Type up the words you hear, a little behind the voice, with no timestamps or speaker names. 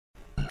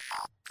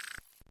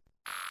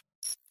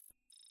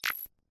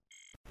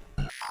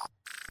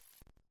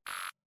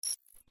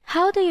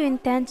How do you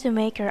intend to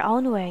make your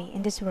own way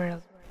in this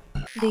world?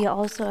 Do you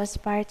also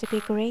aspire to be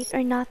great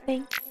or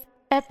nothing?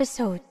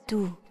 Episode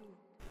 2.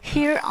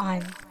 Here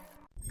on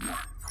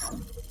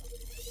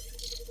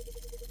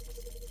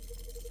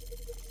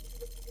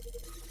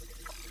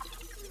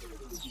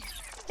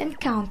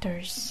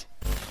Encounters.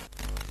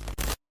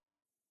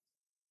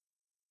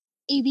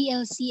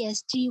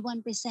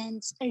 ABLCS31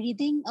 presents a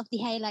reading of the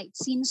highlight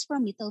scenes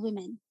from Little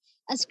Women,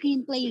 a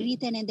screenplay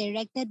written and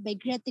directed by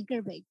Greta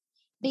Gerwig,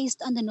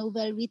 based on the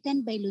novel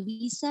written by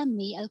Louisa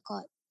May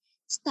Alcott,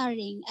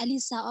 starring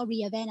Alisa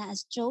Auriavena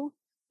as Jo,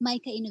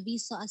 Micah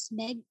Inoviso as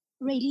Meg,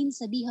 Raylene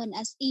Sabihon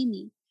as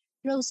Amy,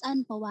 Rose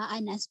Ann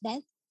Pawaan as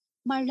Beth,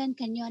 Marlon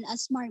Canyon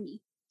as Marmy,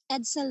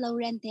 Edsel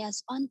Laurente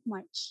as Aunt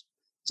March,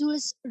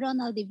 Jules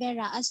Ronald de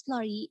Vera as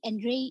Laurie,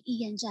 and Ray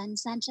Ian John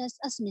Sanchez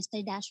as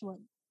Mr. Dashwood.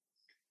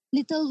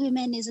 Little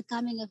Women is a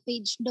coming of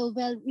age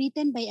novel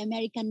written by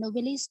American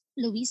novelist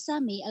Louisa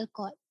May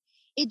Alcott.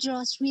 It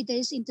draws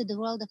readers into the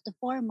world of the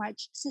four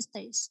March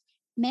sisters,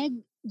 Meg,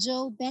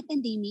 Jo, Beth,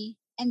 and Amy,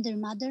 and their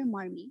mother,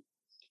 Marmee,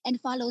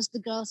 and follows the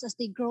girls as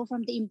they grow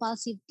from the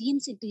impulsive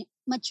teens into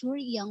mature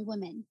young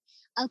women.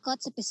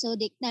 Alcott's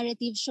episodic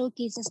narrative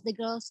showcases the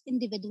girls'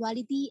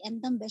 individuality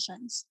and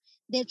ambitions,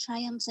 their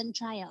triumphs and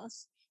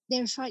trials,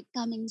 their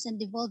shortcomings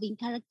and evolving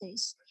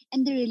characters,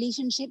 and their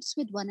relationships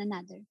with one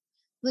another,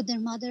 with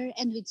their mother,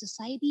 and with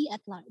society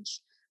at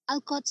large.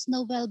 Alcott's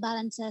novel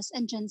balances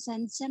and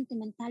transcends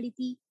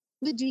sentimentality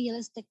with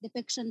realistic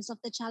depictions of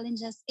the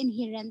challenges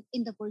inherent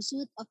in the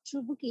pursuit of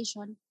true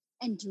vocation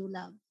and true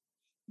love,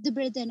 the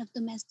burden of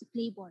domestic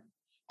labor,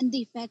 and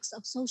the effects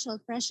of social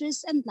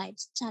pressures and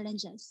life's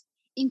challenges,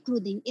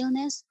 including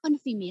illness on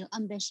female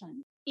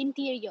ambition.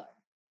 Interior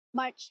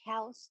March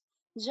House,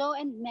 Joe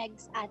and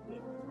Meg's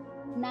attic.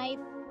 Night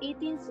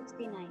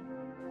 1869.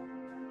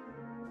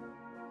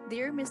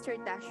 Dear Mr.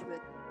 Dashwood,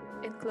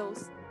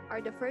 enclosed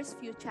are the first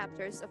few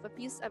chapters of a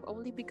piece I've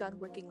only begun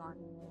working on.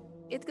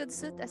 It could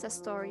suit as a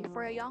story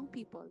for a young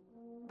people,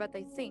 but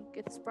I think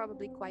it is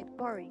probably quite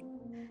boring.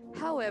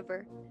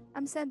 However,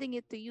 I'm sending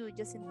it to you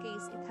just in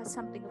case it has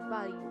something of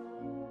value,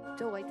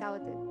 though I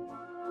doubt it.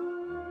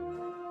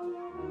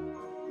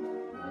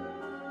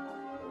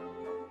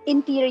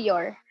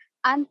 Interior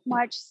Aunt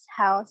March's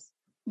house.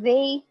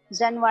 They,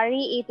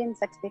 January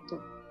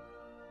 1862.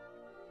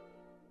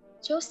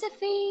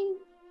 Josephine,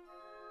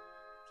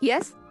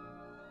 Yes?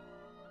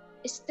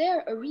 is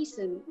there a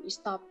reason you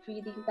stopped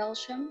reading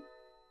Belgium?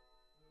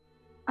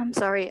 I'm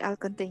sorry, I'll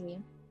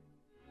continue.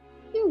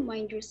 You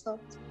mind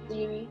yourself,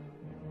 dearie.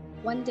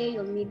 One day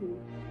you'll need me,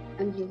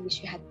 and you'll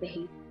wish you had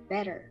behaved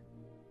better.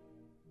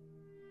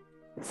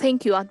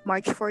 Thank you, Aunt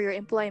March, for your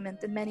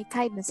employment and many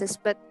kindnesses,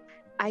 but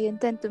I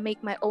intend to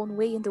make my own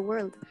way in the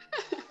world.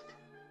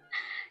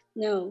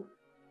 No,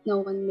 no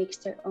one makes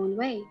their own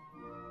way.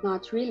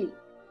 Not really.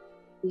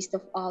 Least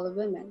of all a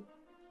woman.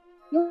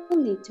 You'll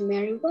need to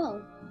marry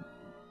well.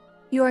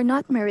 You are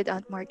not married,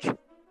 Aunt March.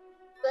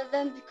 Well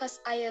then, because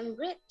I am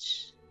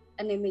rich,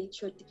 and I made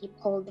sure to keep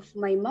hold of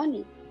my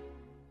money.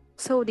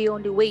 So the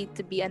only way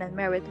to be an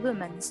unmarried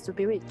woman is to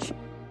be rich.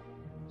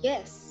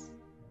 Yes,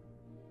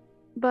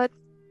 But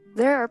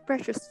there are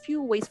precious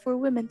few ways for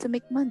women to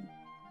make money.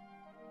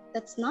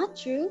 that's not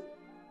true.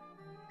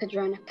 Could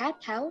run a cat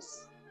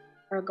house,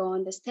 or go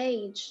on the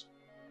stage.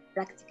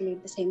 Practically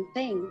the same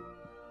thing.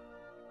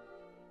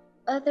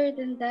 Other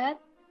than that,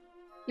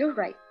 you're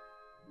right.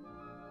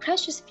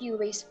 Precious few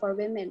ways for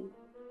women.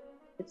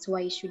 That's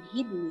why you should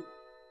heed me.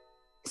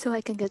 So I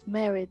can get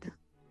married.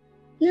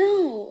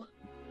 No!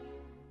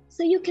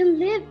 So you can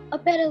live a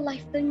better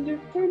life than your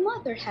poor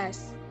mother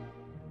has.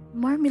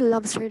 Marmy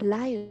loves her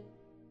life.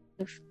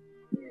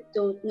 You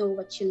don't know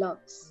what she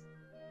loves.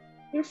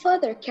 Your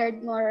father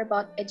cared more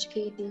about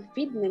educating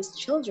freedmen's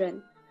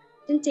children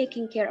than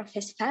taking care of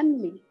his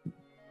family.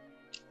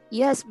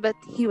 Yes, but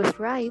he was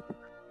right.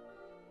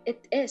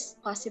 It is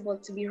possible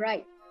to be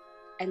right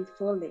and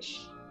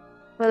foolish.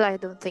 Well, I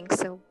don't think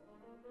so.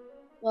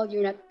 Well,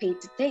 you're not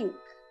paid to think.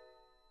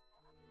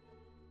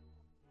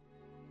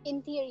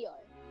 Interior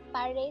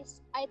Paris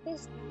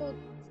Artist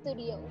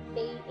Studio,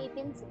 Day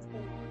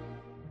 1869.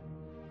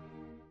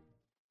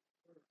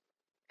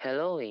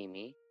 Hello,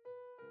 Amy.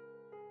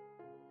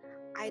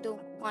 I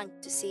don't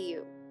want to see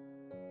you.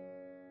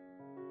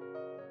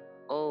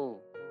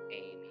 Oh,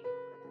 Amy.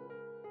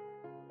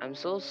 I'm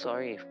so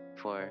sorry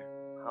for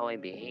how I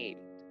behaved.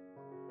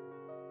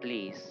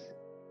 Please,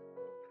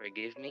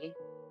 forgive me?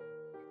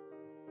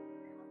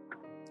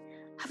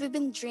 Have you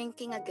been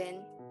drinking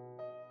again?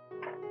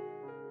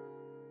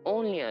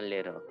 Only a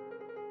little.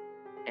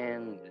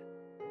 And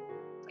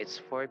it's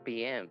 4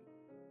 p.m.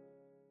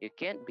 You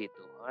can't be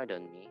too hard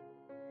on me.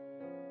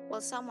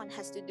 Well, someone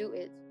has to do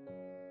it.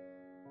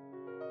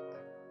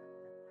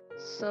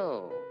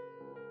 So,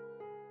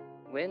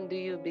 when do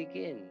you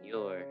begin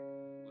your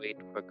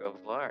great work of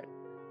art,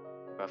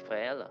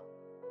 Rafaela?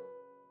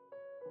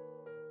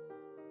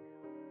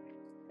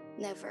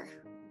 Never.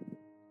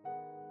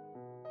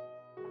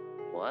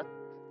 What?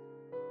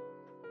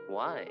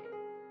 Why?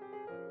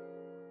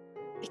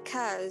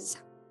 Because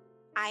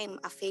I'm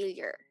a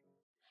failure.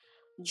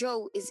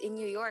 Joe is in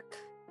New York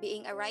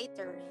being a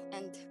writer,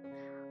 and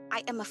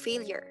I am a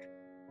failure.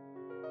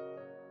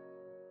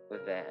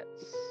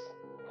 That's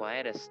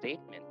quite a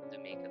statement to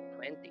make at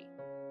 20.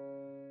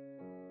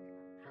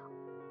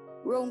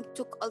 Rome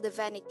took all the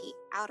vanity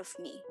out of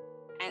me,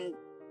 and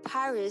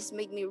Paris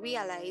made me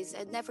realize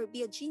I'd never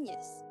be a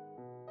genius.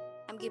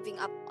 I'm giving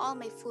up all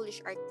my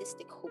foolish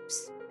artistic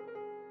hopes.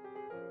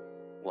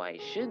 Why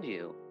should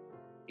you?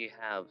 You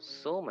have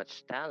so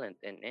much talent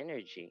and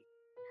energy.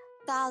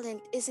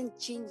 Talent isn't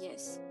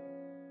genius,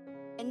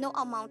 and no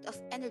amount of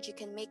energy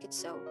can make it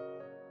so.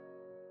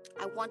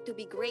 I want to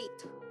be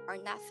great or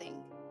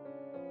nothing.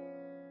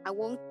 I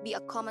won't be a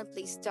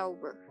commonplace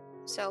doer,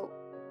 so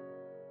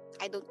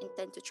I don't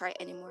intend to try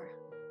anymore.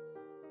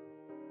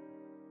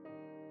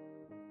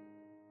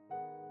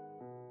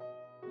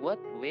 What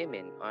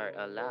women are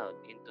allowed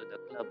into the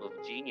Club of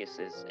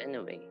Geniuses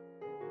anyway?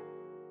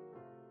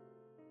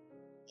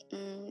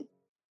 Mm,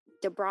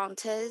 the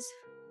Brontes,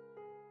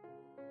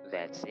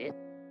 That's it?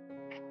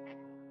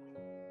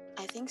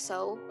 I think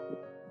so.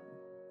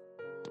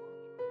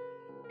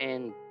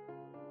 And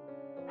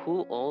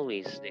who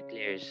always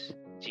declares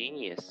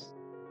genius?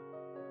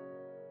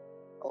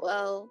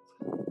 Well,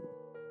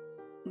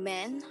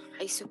 men,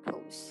 I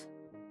suppose.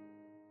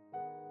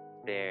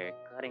 They're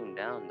cutting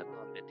down the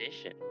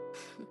competition.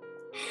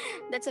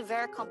 That's a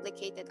very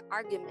complicated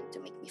argument to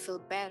make me feel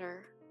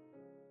better.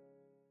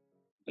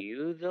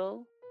 You,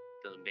 though,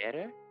 feel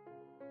better?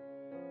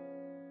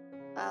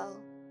 Well,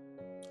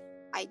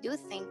 I do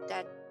think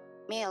that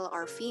male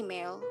or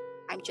female,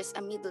 I'm just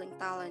a middling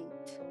talent.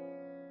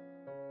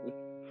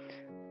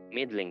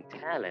 Middling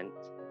talent?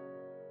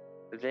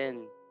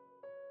 Then,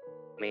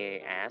 may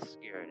I ask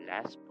your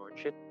last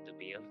portrait to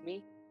be of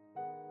me?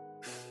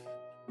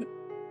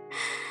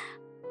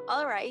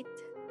 All right.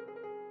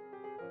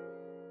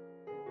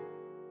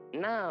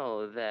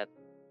 Now that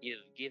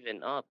you've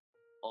given up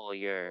all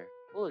your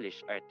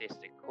foolish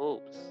artistic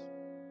hopes,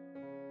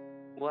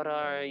 what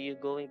are you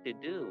going to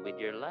do with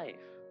your life?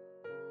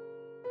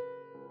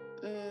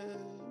 Mm,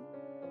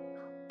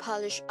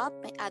 polish up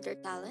my other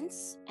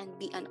talents and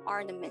be an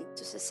ornament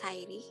to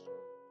society.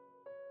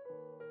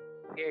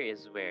 Here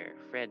is where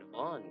Fred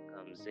Vaughn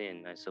comes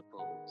in, I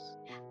suppose.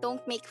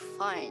 Don't make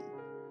fun.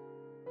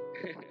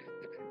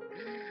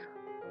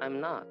 I'm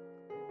not.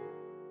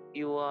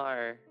 You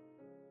are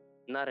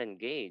not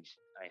engaged,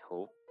 I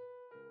hope,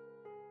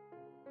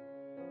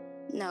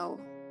 No,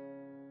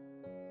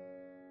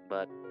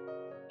 but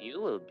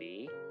you will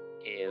be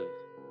if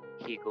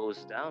he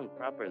goes down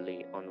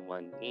properly on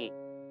one knee.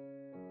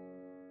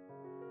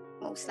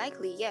 most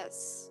likely,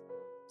 yes.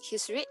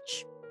 He's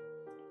rich.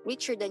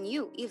 Richer than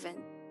you,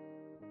 even.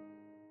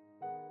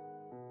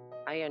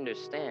 I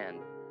understand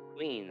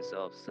queens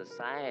of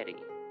society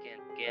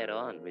can't get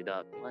on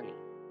without money,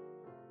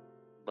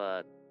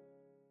 but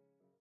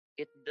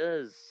it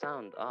does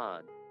sound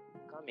odd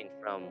coming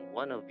from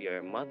one of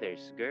your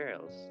mother's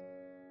girls.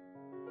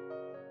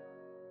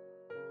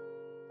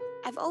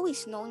 I've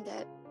always known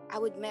that I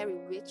would marry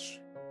rich.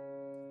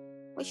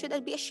 Why should I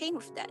be ashamed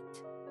of that?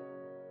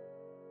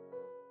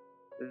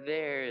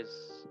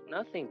 There's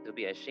nothing to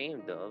be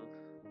ashamed of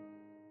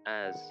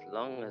as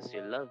long as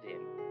you love him.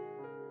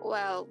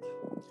 Well,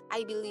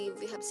 I believe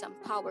we have some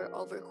power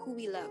over who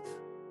we love.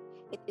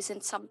 It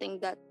isn't something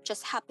that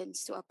just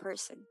happens to a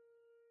person.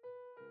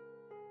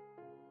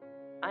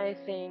 I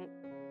think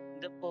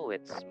the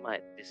poets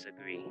might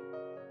disagree.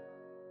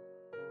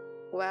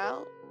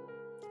 Well,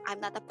 I'm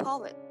not a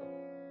poet.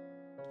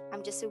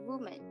 I'm just a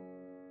woman.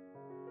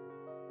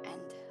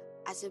 And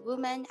as a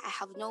woman, I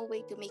have no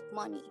way to make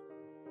money.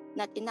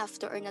 Not enough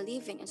to earn a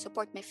living and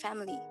support my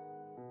family.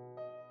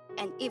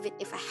 And even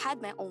if I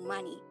had my own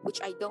money,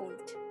 which I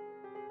don't,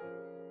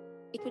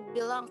 it would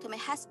belong to my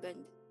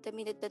husband the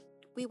minute that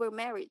we were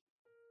married.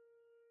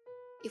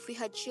 If we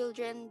had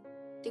children,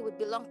 they would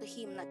belong to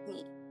him, not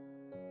me.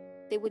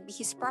 They would be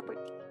his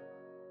property.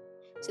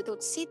 So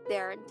don't sit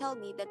there and tell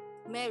me that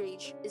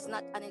marriage is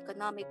not an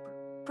economic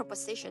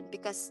proposition,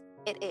 because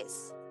it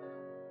is.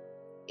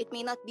 It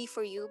may not be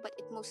for you, but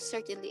it most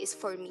certainly is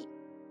for me.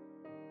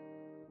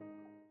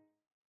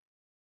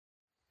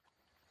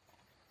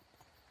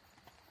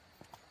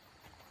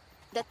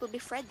 That will be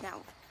Fred now.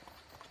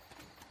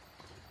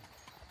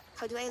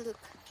 How do I look?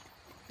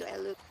 Do I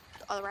look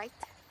all right?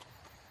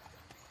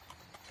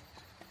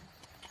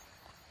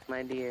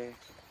 My dear,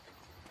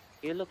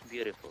 you look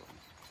beautiful.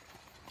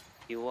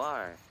 You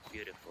are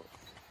beautiful.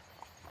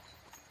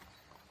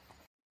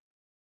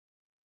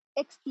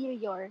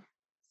 Exterior,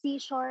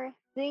 Seashore,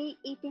 Day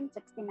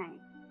 1869.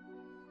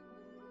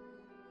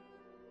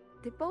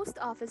 The post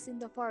office in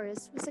the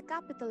forest was a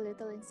capital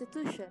little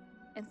institution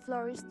and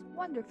flourished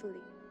wonderfully,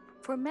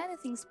 for many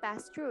things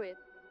passed through it: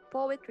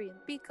 poetry and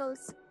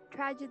pickles,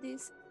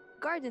 tragedies,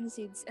 garden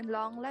seeds and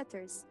long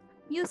letters,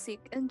 music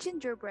and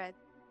gingerbread,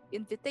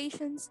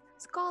 invitations,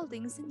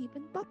 scoldings, and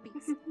even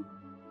puppies.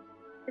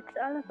 It's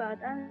all about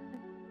us.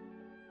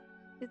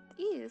 It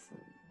is.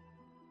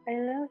 I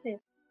love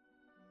it.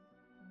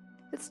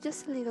 It's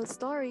just a little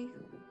story.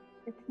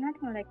 It's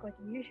nothing like what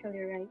you usually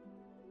write.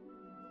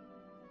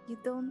 You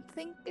don't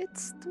think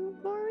it's too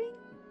boring?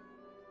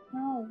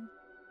 No,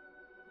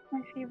 it's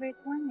my favorite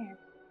one yet.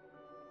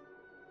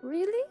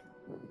 Really?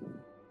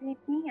 Read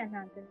me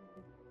another.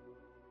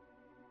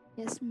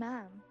 Yes,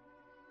 ma'am.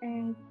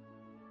 And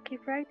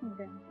keep writing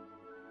them,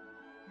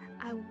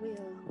 I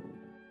will.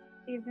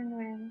 even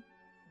when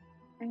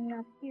I'm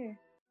not here.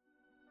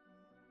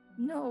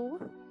 No,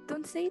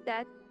 don't say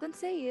that. Don't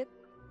say it.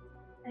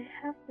 I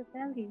have to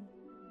tell you,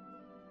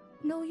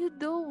 No, you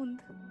don't.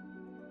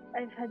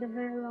 I've had a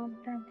very long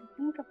time to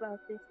think about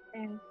this,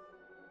 and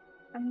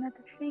I'm not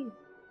afraid.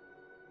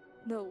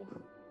 No.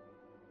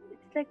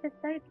 It's like the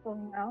tide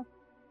going out.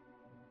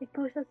 It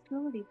goes out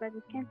slowly, but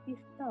it can't be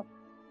stopped.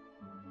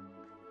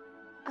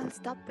 I'll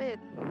stop it.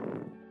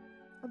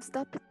 I've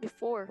stopped it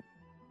before.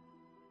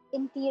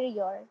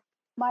 Interior,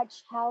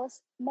 March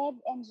House, Meg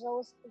and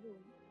Joe's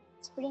room.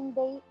 Spring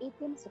Day,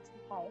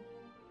 1865.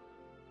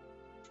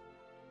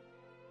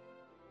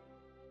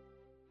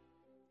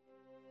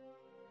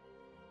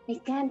 I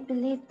can't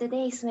believe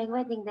today is my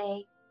wedding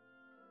day.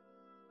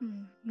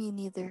 Me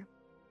neither.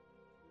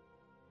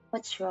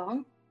 What's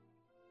wrong?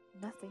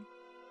 Nothing.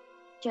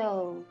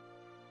 Joe,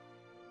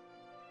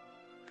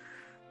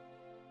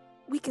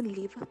 We can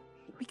leave.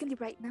 We can leave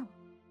right now.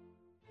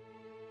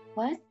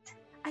 what?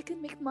 I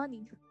can make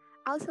money.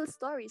 I'll tell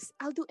stories.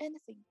 I'll do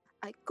anything.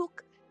 I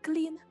cook,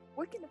 clean,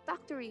 work in a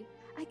factory.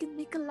 I can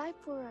make a life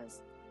for us.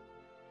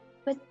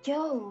 But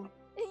Joe,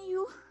 And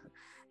you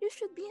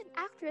should be an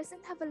actress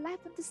and have a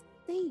life on the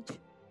stage.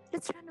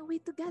 Let's run away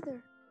together.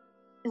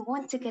 I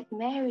want to get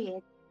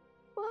married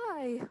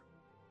Why?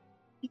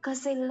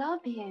 because I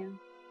love him.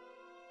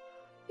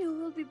 You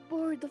will be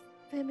bored of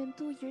him in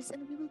 2 years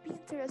and we will be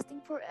interesting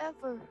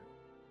forever.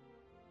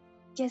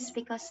 Just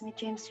because my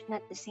dreams are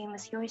not the same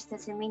as yours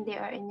doesn't mean they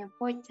are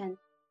unimportant.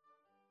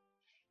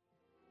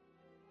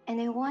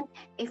 And I want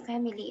a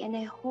family and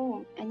a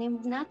home, and I'm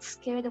not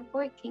scared of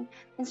working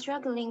and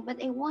struggling, but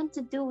I want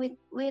to do it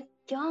with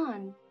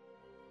John.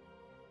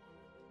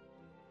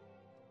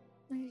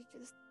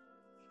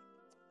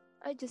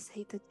 I just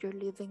hate that you're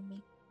leaving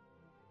me.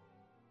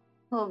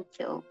 Oh,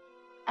 Joe,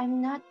 I'm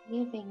not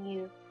leaving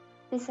you.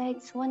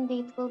 Besides, one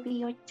day it will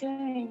be your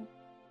turn.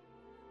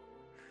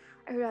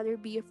 I'd rather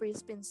be a free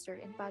spinster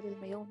and paddle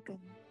my own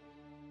canoe.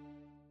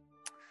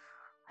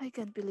 I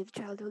can't believe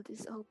childhood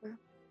is over.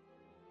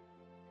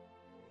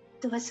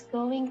 It was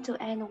going to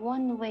end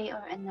one way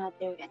or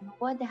another, and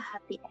what a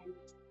happy end.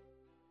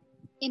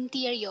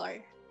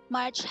 Interior,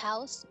 March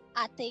House,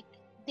 Attic,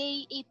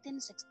 Day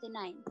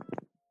 1869.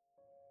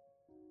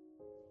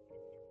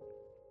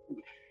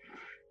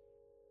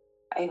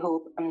 I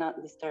hope I'm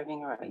not disturbing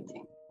your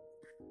writing.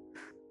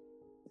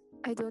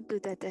 I don't do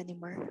that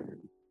anymore.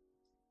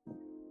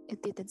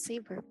 It didn't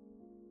save her.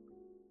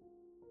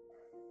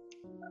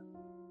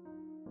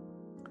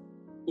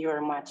 You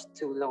are much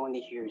too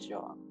lonely here,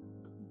 Joe.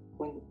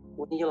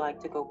 Wouldn't you like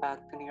to go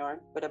back to New York?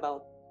 What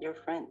about your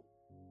friend,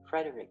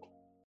 Frederick?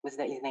 Was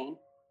that his name?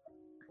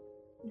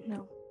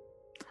 No.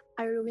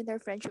 I ruined our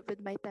friendship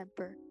with my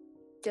temper,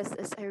 just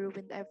as I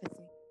ruined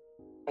everything.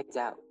 I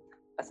doubt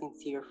a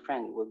sincere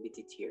friend will be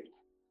deterred.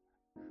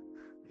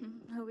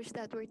 I wish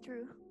that were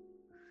true.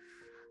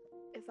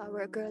 If I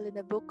were a girl in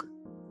a book,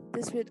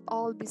 this would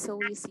all be so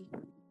easy.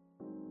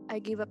 I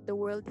gave up the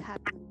world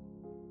happily.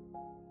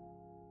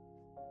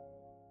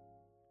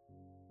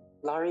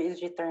 Laurie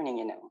is returning,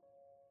 you know.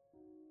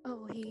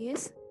 Oh, he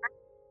is?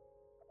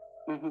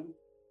 Mm-hmm.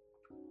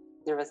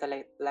 There was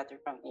a letter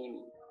from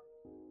Amy.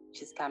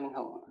 She's coming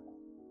home.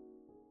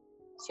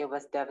 She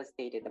was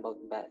devastated about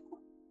Beth,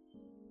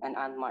 and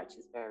Aunt March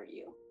is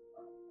very ill.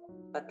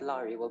 But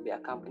Laurie will be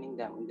accompanying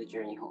them on the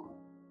journey home.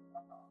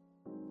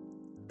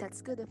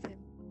 That's good of him.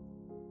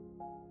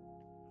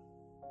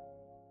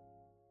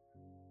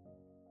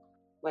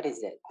 What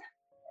is it?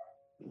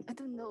 I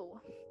don't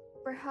know.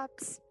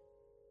 Perhaps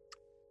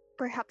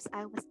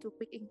I was too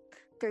quick in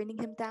turning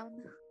him down.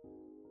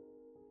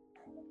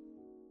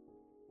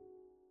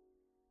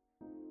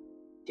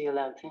 Do you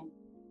love him?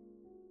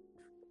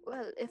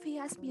 Well, if he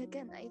asked me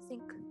again, I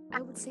think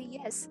I would say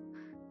yes.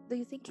 Do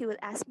you think he will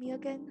ask me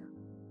again?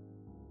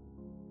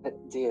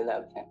 But do you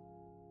love him?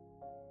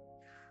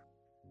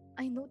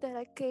 I know that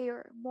I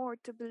care more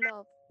to be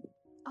loved.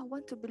 I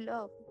want to be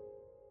loved.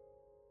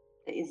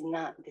 That is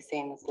not the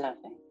same as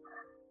loving.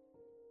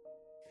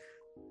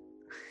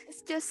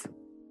 It's just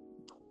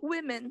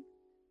women.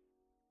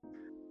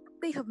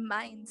 They have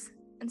minds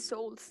and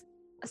souls,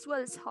 as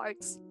well as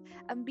hearts,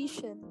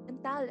 ambition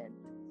and talent,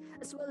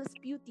 as well as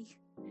beauty.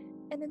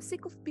 And I'm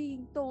sick of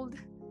being told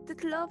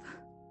that love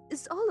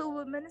is all a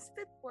woman is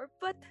fit for,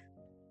 but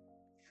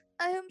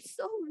I am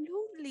so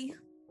lonely.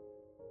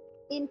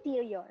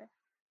 Interior,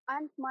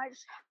 Aunt March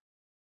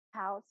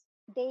House,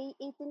 Day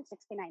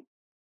 1869.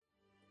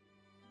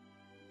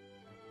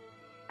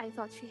 I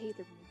thought she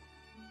hated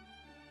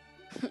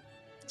me.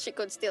 She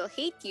could still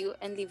hate you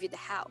and leave you the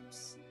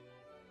house.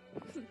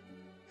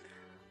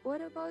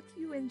 What about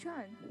you and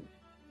John?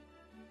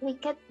 We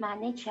can't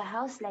manage a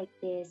house like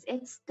this.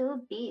 It's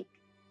too big.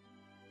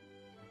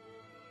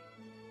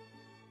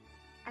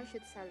 I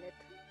should sell it.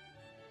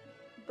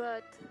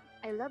 But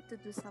I love to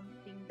do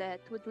something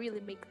that would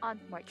really make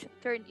Aunt March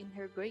turn in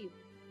her grave.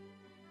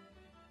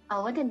 I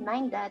wouldn't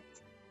mind that.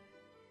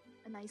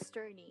 A nice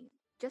turning,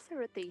 just a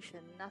rotation,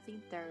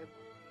 nothing terrible.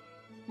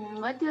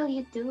 What will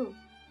you do?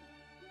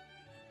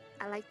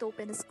 I like to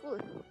open a school.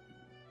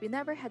 We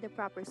never had a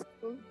proper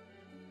school,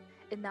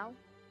 and now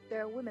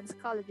there are women's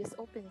colleges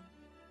opening.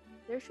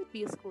 There should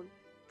be a school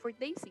for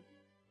Daisy.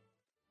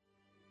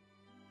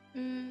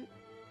 Mm,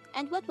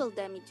 and what will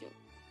Demi do?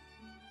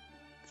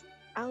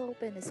 I'll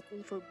open a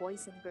school for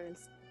boys and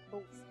girls,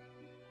 both.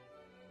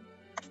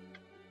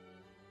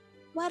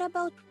 What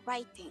about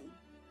writing?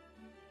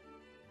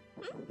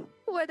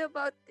 What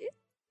about it?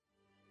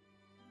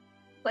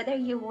 What are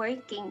you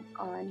working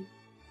on?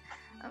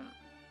 Um,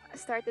 I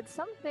started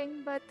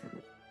something, but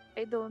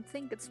I don't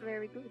think it's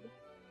very good.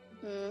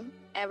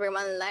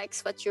 Everyone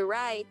likes what you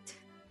write.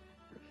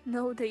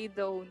 No, they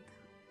don't.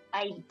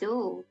 I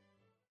do.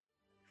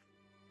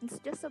 It's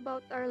just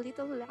about our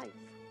little life.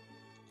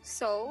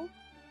 So,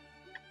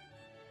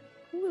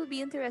 Who will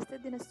be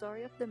interested in a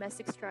story of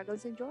domestic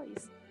struggles and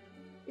joys?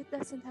 It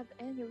doesn't have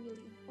any real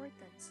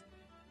importance.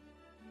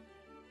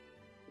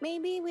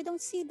 maybe we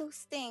don't see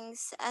those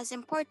things as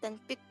important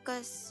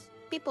because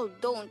people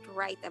don't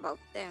write about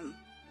them.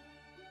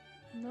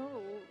 No,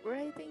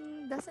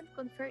 writing doesn't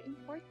confer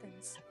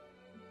importance.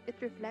 It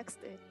reflects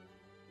it.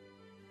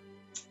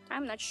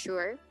 I'm not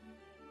sure.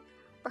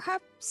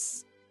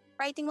 Perhaps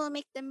writing will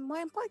make them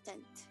more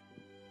important.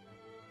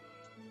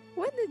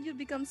 When did you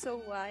become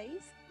so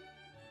wise?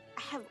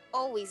 I have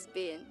always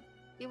been.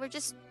 You were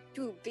just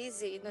too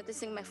busy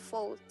noticing my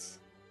faults.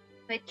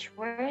 Which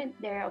weren't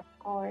there, of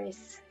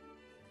course.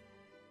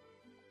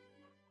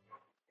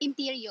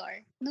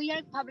 Interior, New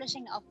York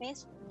Publishing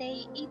Office,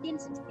 day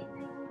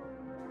 1869.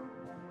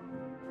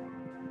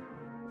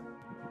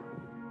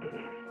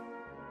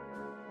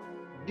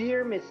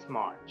 Dear Miss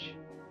March,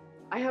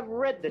 I have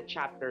read the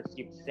chapters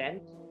you've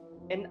sent,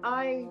 and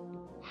I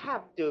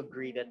have to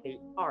agree that they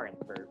aren't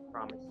very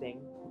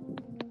promising.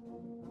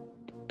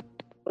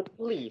 But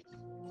please,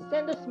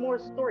 send us more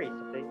stories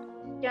of the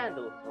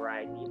scandalous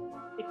variety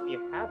if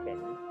you have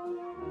any.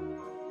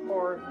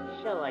 Or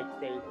shall I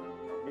say,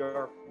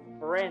 your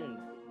friend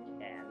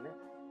can.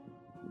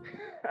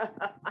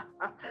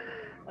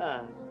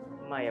 Ah,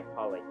 my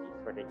apologies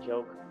for the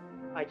joke.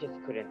 I just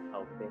couldn't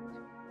help it.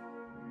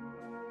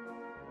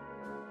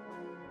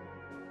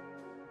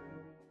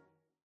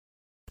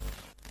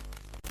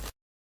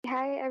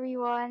 Hi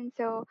everyone.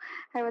 So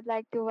I would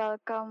like to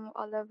welcome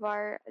all of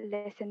our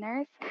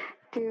listeners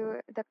to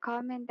the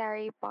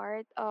commentary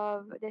part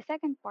of the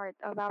second part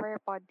of our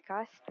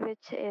podcast,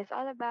 which is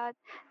all about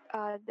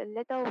the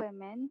Little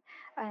Women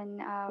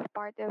and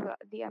part of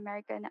the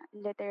American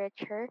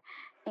literature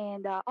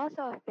and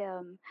also a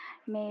film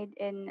made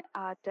in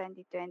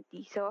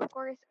 2020. So, of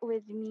course,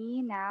 with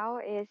me now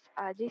is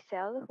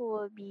Giselle, who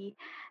will be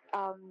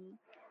um,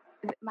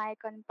 my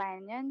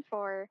companion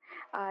for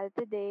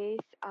today's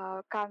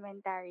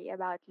commentary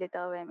about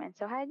Little Women.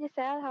 So, hi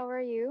Giselle, how are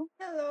you?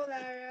 Hello,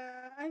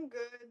 Lara. I'm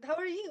good. How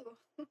are you?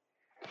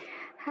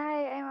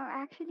 Hi,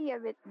 I'm actually a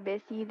bit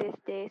busy these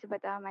days,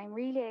 but I'm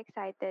really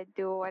excited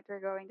to what we're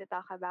going to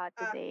talk about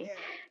today. Yeah,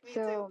 me too.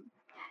 So,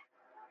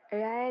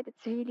 right,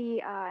 it's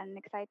really an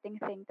exciting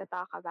thing to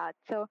talk about.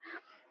 So,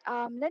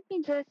 let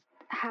me just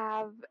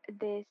have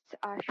this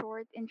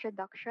short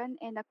introduction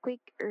and a quick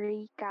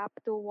recap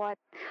to what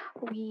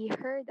we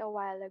heard a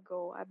while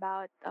ago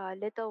about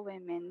Little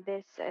Women,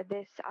 this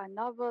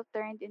novel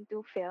turned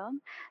into film.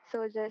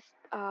 So just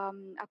a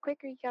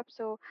quick recap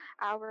so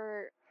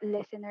our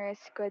listeners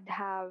could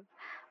have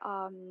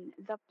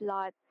the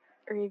plot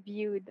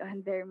reviewed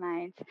on their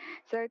minds.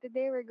 So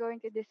today we're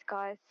going to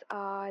discuss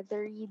the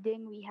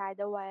reading we had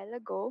a while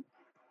ago,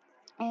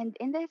 and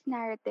in this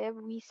narrative,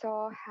 we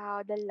saw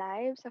how the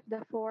lives of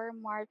the four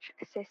March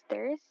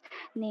sisters,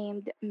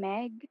 named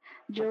Meg,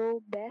 Jo,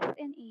 Beth,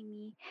 and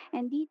Amy,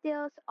 and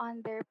details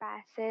on their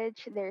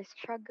passage, their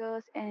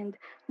struggles, and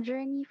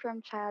journey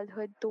from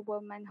childhood to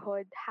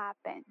womanhood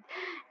happened,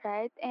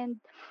 right? And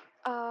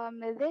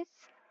this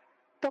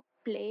took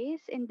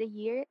place in the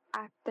year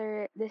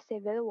after the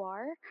Civil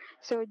War.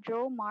 So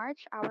Jo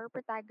March, our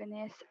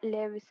protagonist,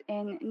 lives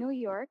in New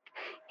York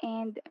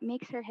and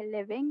makes her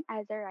living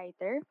as a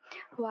writer,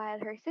 while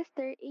her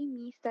sister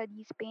Amy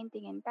studies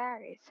painting in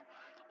Paris.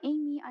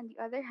 Amy, on the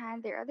other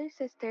hand, their other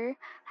sister,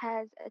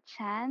 has a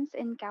chance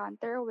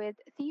encounter with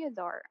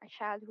Theodore, a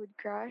childhood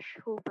crush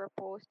who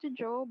proposed to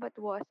Jo but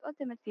was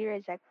ultimately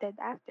rejected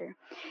after.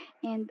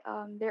 And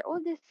their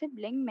oldest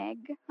sibling, Meg,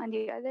 on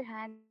the other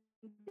hand,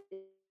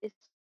 is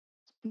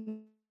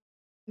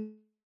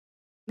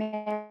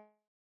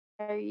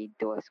married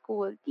to a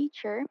school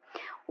teacher,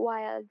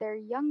 while their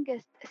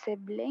youngest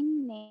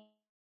sibling, named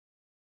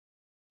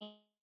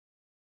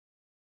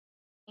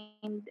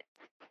Beth,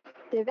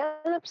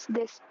 develops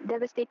this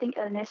devastating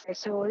illness that we will be having today will revolve. And without further ado, shall we begin with our chapter?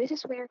 So this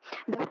is where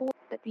the whole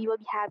plot that we will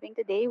be having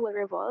today will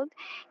revolve.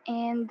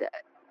 And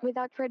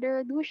without further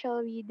ado,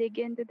 shall we dig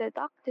into the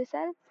talk to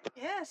self?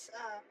 Yes,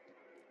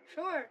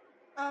 sure.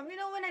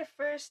 When I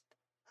first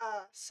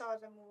saw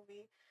the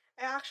movie,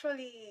 I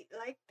actually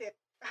liked it.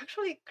 I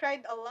actually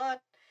cried a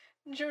lot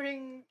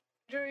during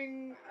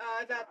during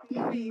that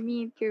movie.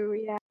 Me too.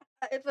 Yeah.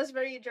 It was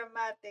very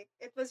dramatic.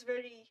 It was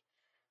very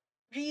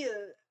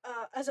real.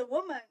 As a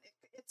woman,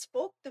 it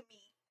spoke to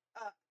me.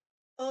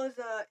 All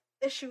the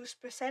issues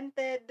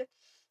presented,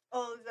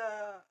 all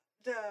the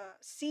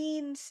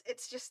scenes.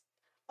 It's just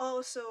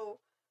also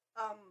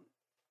um,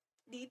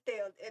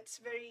 detailed. It's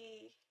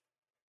very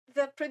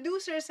the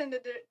producers and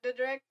the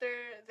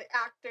director, the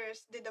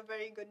actors did a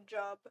very good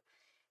job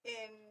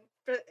in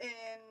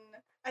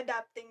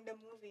adapting the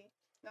movie.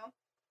 No,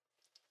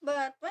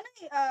 but when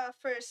I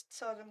first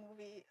saw the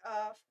movie,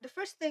 the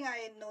first thing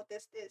I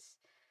noticed is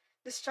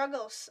the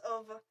struggles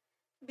of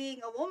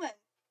being a woman.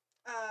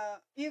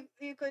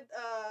 You could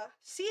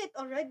see it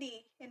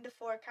already in the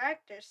four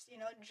characters. You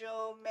know,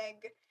 Joe,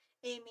 Meg,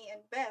 Amy,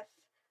 and Beth.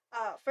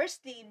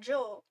 Firstly,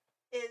 Joe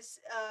is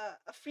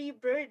a free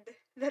bird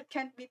that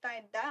can't be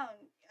tied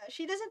down.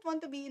 She doesn't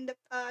want to be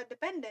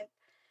dependent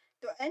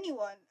to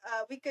anyone.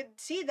 We could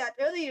see that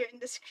earlier in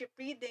the script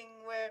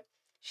reading where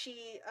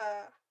she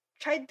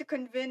tried to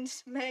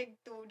convince Meg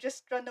to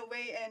just run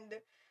away and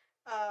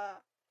uh,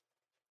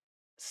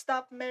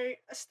 stop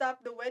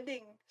the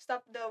wedding,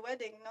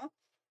 no?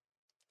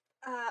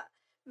 Uh,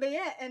 but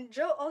yeah, and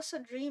Joe also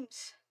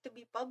dreams to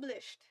be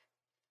published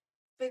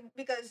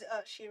because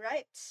she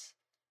writes.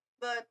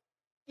 But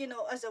you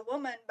know, as a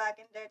woman back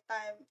in their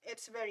time,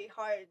 it's very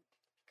hard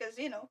because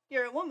you know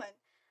you're a woman.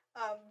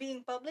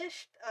 Being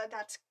published,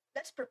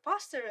 that's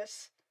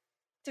preposterous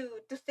to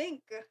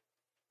think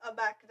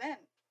back then.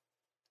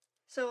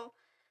 So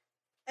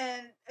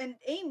and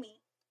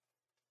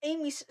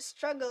Amy's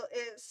struggle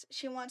is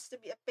she wants to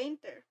be a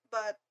painter,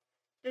 but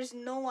there's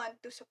no one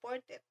to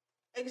support it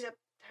except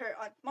her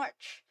aunt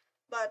March.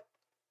 But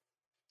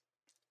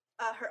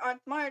her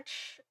aunt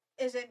March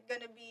isn't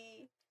gonna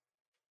be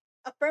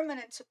a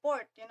permanent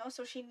support, you know.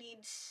 So she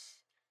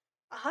needs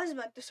a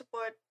husband to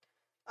support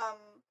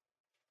um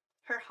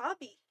her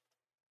hobby.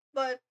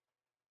 But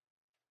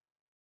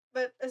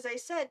as I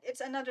said, it's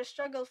another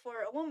struggle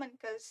for a woman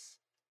because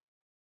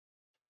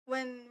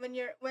when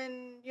you're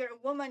a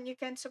woman, you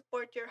can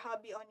support your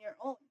hobby on your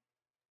own.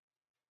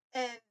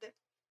 And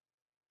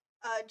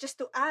just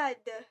to add,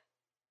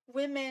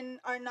 women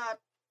are not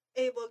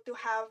able to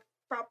have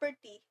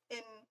property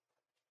in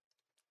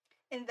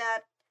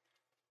that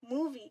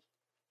movie,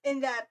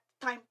 in that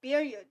time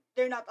period.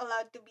 They're not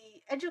allowed to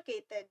be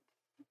educated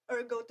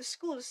or go to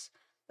schools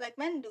like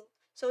men do.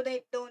 So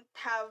they don't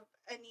have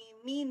any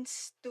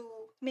means to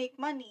make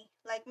money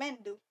like men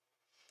do.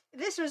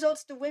 This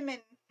results to women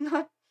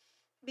not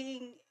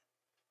being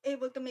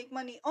able to make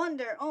money on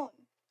their own.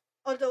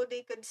 Although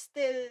they could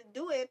still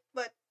do it,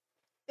 but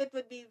it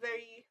would be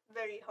very,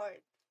 very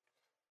hard.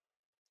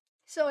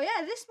 So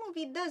yeah, this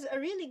movie does a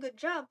really good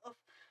job of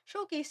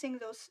showcasing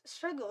those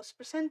struggles,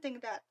 presenting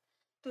that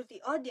to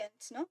the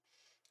audience, no?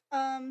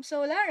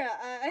 So Lara,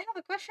 I have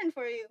a question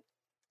for you.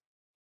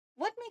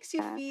 What makes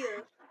you Yeah.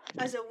 feel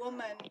as a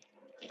woman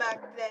back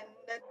then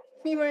that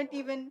we weren't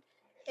even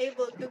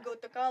able to go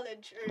to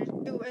college or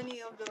do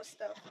any of those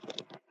stuff?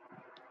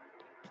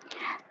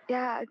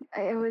 Yeah,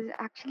 I was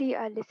actually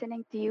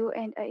listening to you,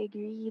 and I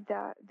agree.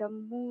 The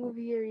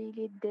movie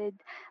really did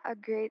a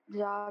great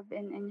job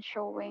in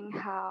showing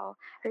how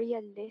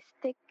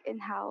realistic and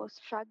how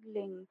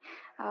struggling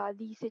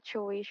the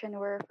situation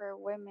were for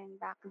women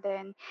back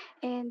then.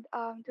 And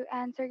to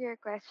answer your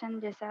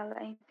question, Giselle,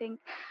 I think,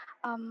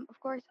 of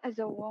course, as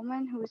a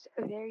woman who's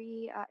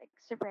very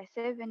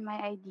expressive in my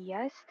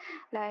ideas,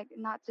 like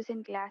not just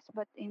in class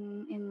but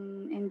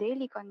in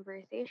daily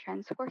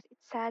conversations, of course, it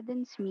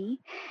saddens me.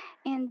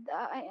 And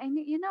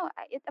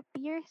it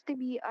appears to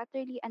be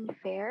utterly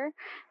unfair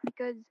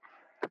because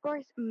of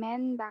course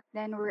men back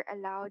then were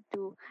allowed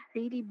to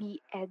really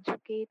be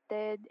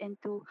educated and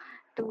to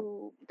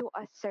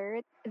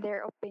assert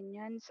their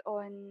opinions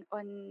on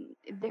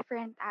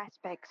different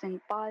aspects in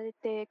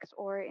politics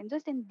or in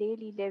just in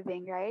daily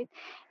living, right?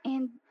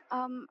 And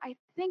I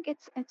think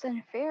it's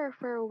unfair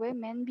for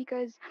women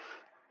because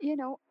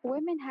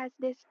women has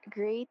this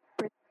great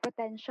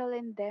potential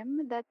in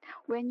them that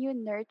when you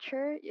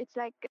nurture, it's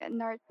like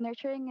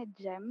nurturing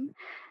a gem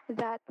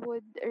that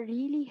would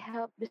really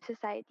help the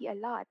society a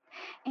lot.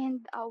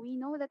 And we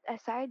know that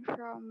aside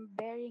from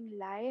bearing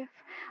life,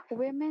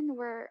 women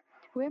were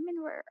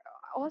women were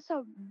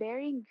also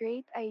bearing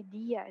great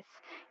ideas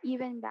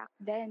even back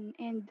then.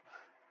 And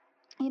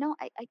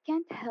I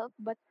can't help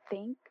but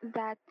think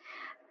that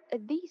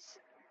these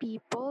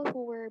people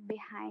who were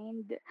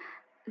behind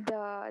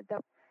the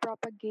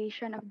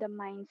propagation of the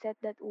mindset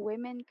that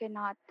women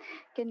cannot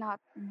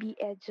be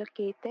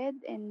educated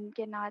and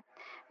cannot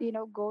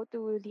go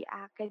to the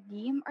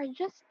academe are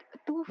just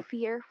too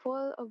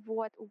fearful of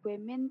what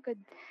women could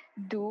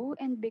do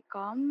and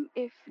become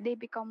if they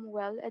become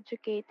well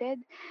educated.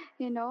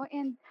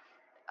 And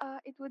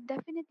it would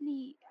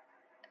definitely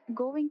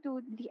going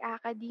to the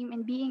academe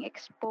and being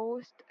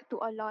exposed to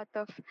a lot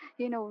of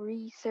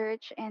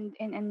research and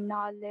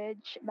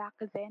knowledge back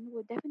then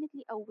would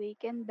definitely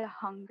awaken the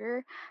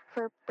hunger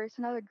for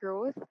personal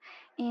growth,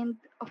 and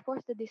of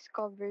course the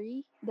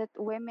discovery that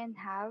women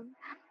have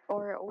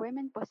or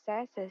women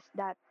possesses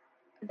that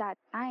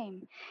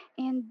time.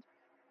 And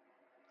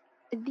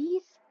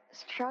these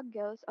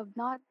struggles of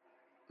not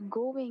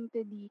going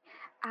to the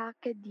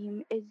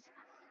academe is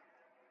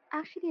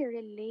actually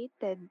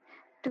related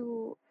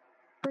to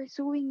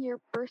pursuing your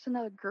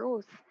personal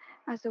growth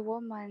as a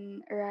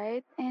woman,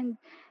 right? And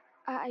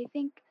I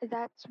think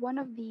that's one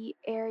of the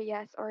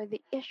areas or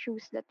the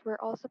issues that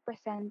were also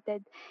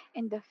presented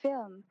in the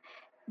film.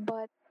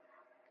 But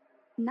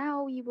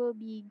now we will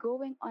be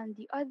going on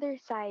the other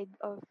side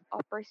of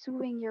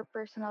pursuing your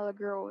personal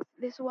growth.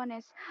 This one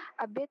is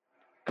a bit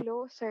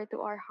closer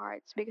to our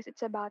hearts because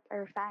it's about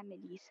our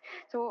families.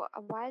 So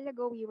a while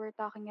ago we were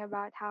talking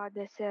about how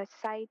the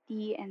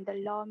society and the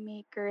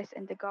lawmakers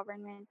and the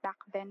government back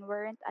then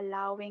weren't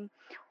allowing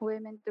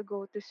women to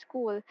go to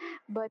school,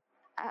 but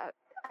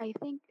I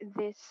think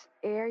this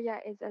area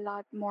is a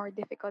lot more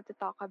difficult to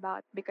talk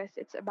about because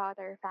it's about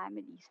our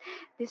families.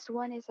 This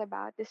one is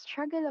about the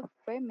struggle of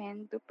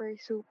women to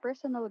pursue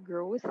personal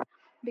growth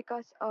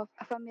because of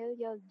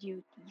familial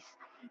duties.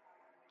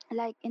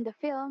 Like in the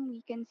film,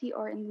 we can see,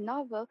 or in the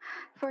novel,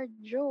 for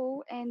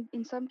Joe and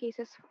in some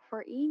cases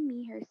for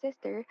Amy, her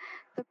sister,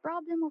 the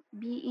problem of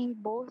being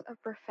both a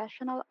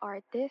professional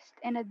artist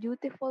and a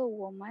dutiful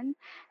woman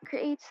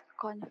creates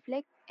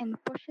conflict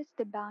and pushes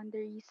the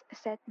boundaries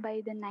set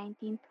by the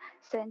 19th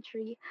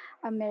century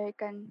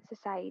American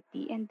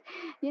society. And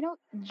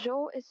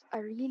Joe is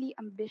a really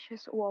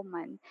ambitious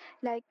woman.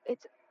 Like,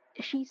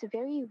 she's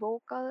very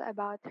vocal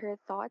about her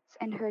thoughts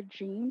and her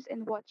dreams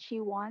and what she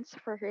wants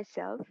for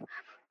herself,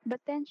 but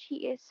then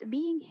she is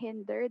being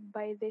hindered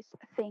by this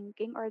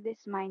thinking or this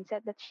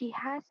mindset that she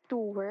has to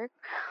work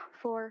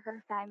for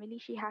her family.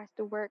 She has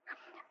to work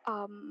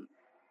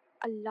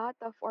a lot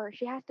of, or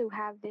she has to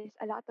have this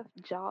a lot of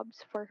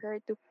jobs for her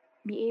to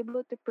be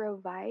able to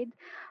provide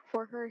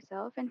for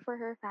herself and for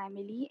her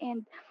family.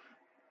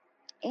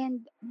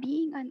 And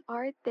being an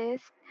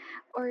artist,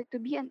 or to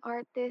be an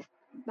artist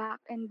back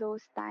in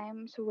those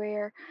times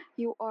where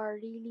you are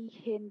really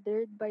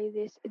hindered by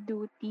these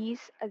duties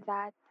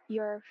that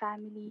your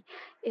family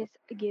is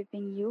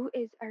giving you,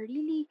 is a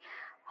really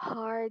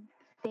hard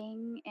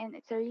thing, and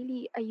it's a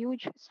really a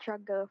huge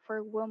struggle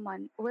for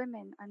women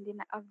on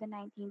of the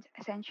 19th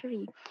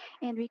century.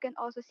 And we can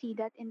also see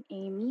that in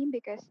Amy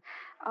because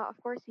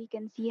of course we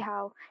can see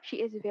how she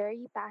is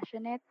very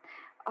passionate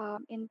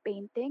in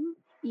painting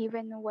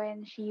even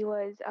when she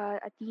was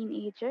a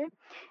teenager.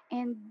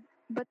 And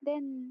but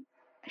then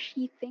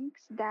she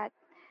thinks that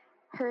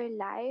her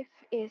life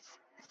is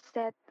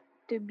set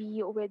to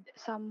be with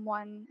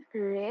someone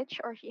rich,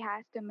 or she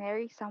has to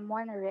marry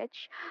someone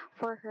rich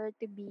for her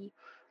to be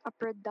a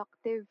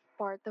productive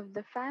part of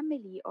the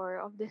family or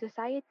of the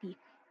society.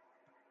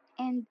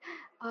 And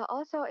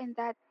also in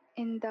that,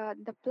 in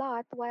the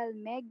plot, while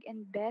Meg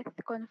and Beth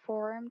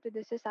conform to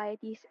the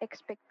society's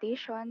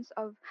expectations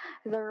of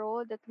the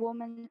role that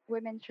women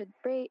should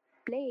play,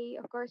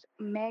 of course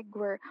Meg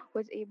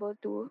was able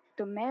to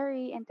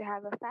marry and to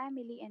have a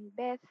family, and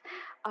Beth,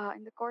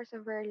 in the course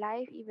of her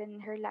life, even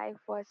her life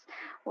was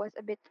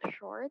a bit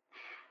short,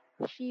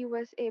 she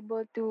was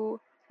able to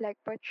like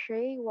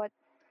portray what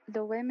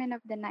the women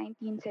of the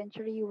 19th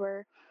century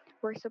were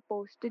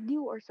supposed to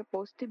do or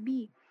supposed to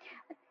be.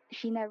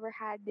 She never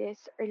had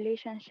this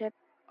relationship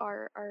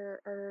or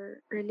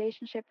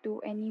relationship to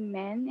any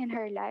men in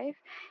her life.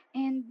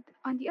 And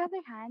on the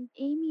other hand,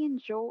 Amy and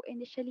Joe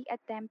initially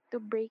attempt to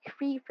break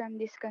free from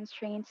these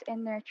constraints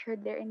and nurture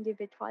their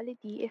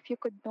individuality. If you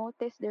could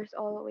notice, there's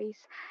always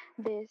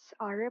this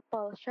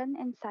repulsion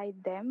inside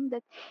them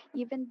that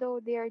even though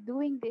they are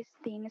doing these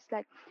things,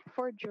 like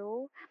for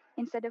Joe,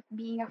 instead of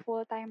being a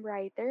full-time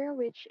writer,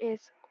 which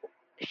is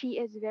she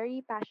is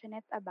very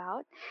passionate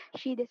about,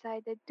 she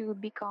decided to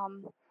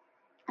become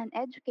an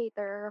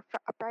educator,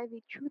 a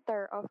private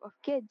tutor of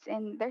kids,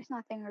 and there's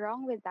nothing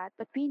wrong with that.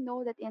 But we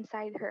know that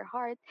inside her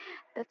heart,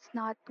 that's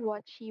not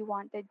what she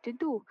wanted to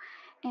do.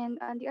 And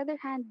on the other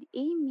hand,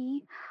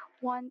 Amy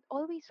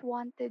always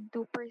wanted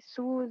to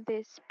pursue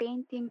this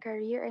painting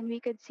career, and we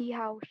could see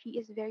how she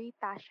is very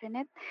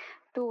passionate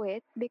to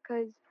it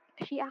because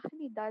she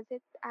actually does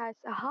it as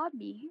a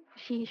hobby.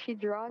 She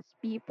draws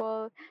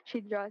people,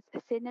 she draws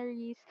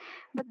sceneries,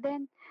 but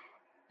then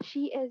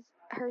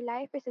her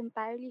life is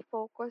entirely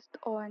focused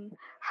on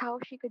how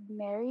she could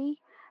marry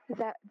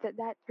that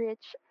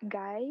rich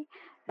guy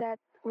that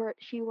were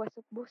she was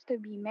supposed to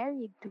be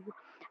married to,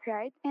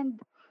 right? And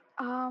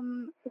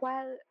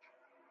while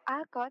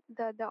Alcott,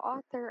 the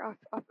author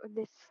of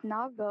this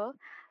novel,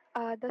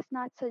 does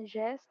not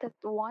suggest that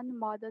one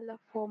model of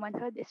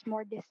womanhood is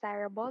more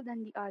desirable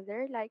than the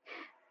other. Like,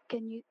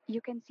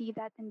 you can see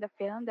that in the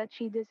film that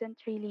she doesn't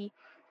really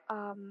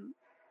um,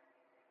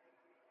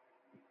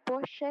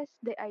 pushes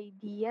the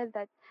idea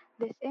that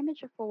this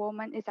image of a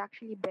woman is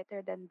actually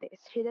better than this.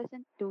 She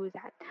doesn't do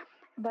that.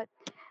 But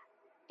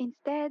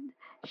Instead,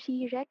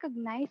 she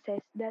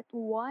recognizes that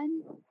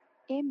one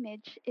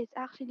image is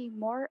actually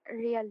more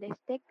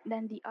realistic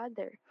than the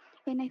other.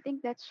 And I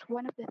think that's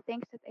one of the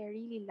things that I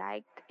really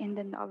liked in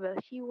the novel.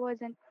 She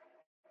wasn't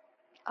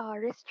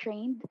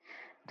restrained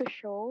to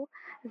show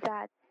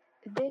that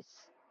this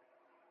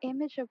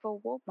image of a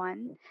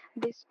woman,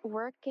 this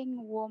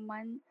working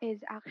woman, is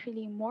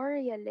actually more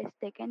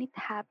realistic and it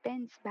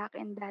happens back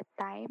in that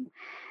time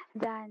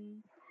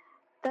than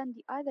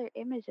the other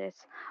images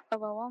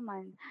of a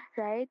woman,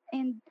 right?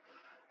 And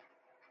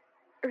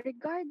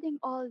regarding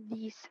all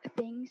these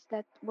things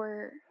that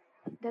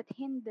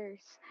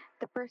hinders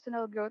the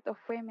personal growth of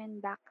women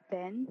back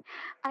then,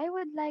 I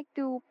would like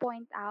to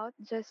point out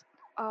just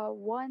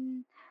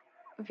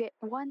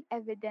one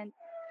evident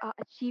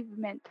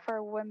achievement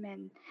for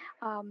women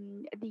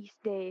these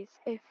days.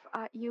 If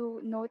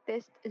you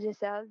noticed,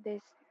 Giselle,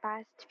 this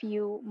past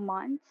few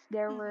months,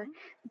 there were Mm-hmm.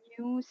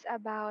 news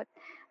about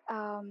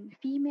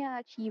female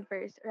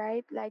achievers,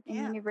 right? Like in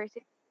Yeah.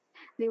 university,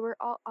 they were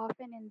all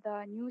often in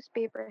the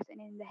newspapers and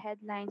in the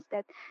headlines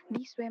that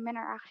these women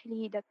are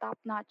actually the top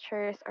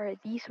notchers, or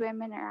these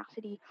women are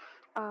actually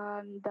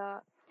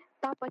the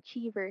top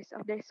achievers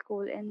of their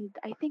school. And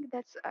I think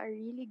that's a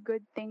really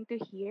good thing to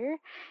hear.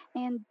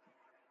 And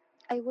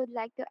I would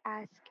like to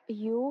ask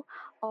you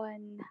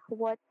on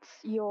what's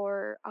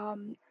your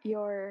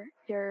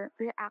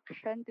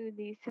reaction to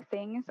these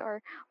things,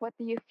 or what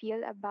do you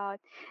feel about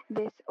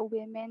these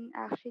women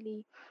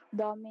actually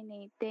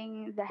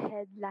dominating the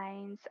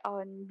headlines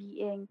on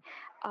being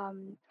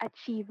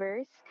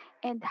achievers,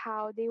 and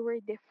how they were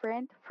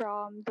different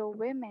from the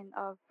women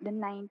of the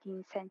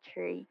 19th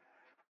century?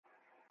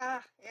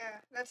 Yeah,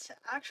 that's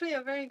actually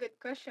a very good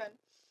question.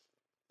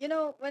 You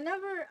know,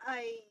 whenever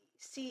I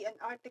see an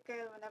article,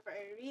 whenever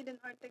I read an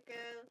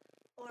article,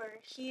 or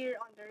hear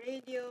on the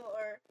radio,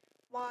 or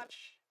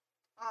watch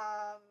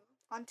um,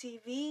 on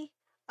TV,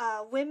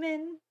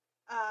 women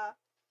uh,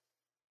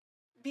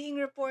 being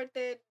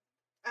reported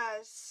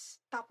as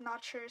top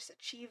notchers,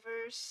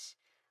 achievers,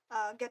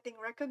 getting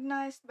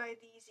recognized by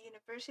these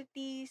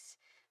universities,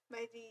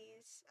 by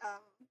these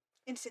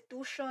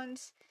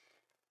institutions,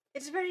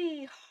 it's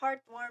very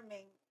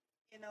heartwarming,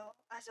 you know,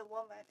 as a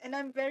woman. And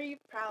I'm very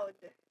proud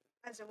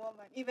as a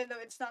woman, even though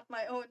it's not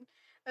my own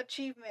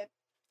achievement.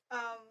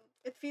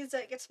 It feels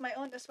like it's my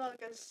own as well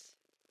because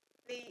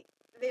they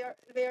they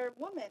are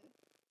women.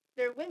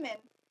 They're women.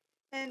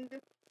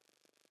 And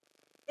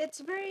it's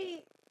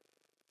very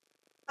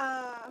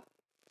uh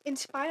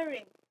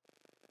inspiring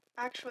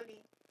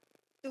actually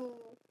to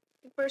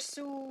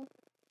pursue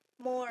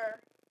more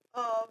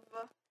of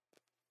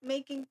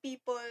making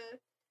people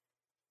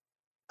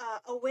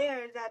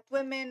aware that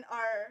women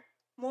are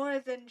more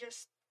than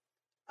just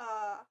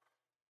uh,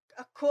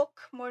 a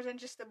cook, more than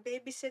just a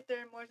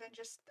babysitter, more than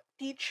just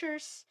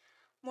teachers,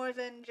 more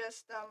than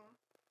just uh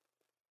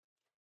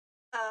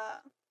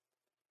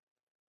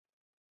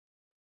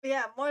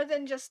more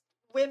than just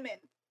women.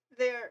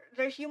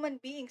 They're human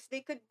beings.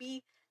 They could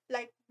be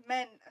like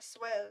men as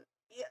well.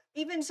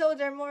 Even so,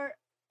 they're more.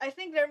 I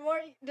think they're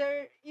more.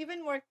 They're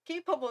even more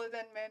capable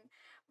than men.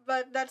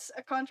 But that's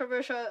a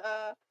controversial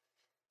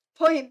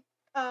point.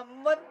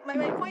 What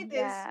my point is,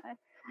 Yeah.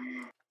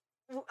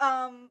 w-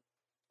 um,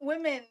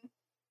 women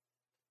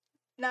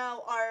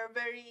now are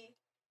very.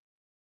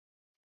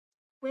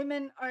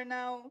 Women are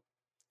now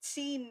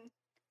seen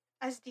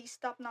as these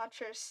top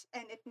notchers,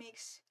 and it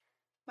makes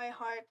my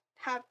heart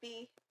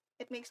happy.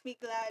 It makes me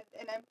glad,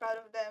 and I'm proud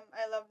of them.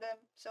 I love them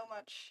so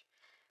much.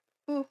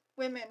 Ooh,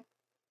 women,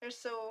 they're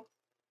so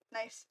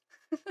nice.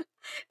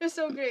 They're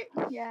so great.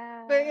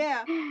 But Yeah.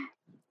 yeah,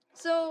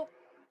 so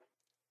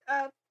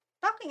uh,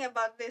 talking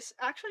about this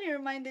actually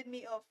reminded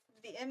me of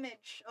the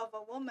image of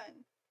a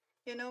woman.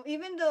 You know,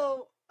 even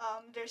though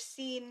they're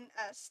seen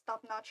as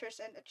top notchers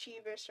and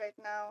achievers right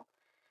now,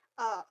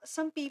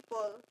 some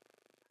people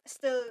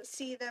still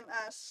see them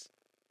as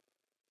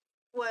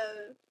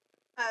well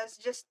as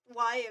just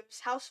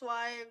wives,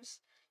 housewives,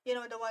 you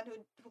know, the one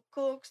who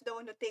cooks, the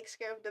one who takes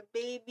care of the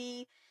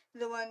baby,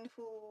 the one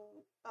who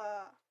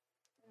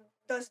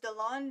does the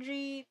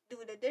laundry, do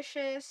the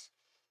dishes.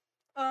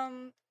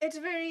 It's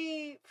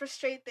very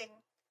frustrating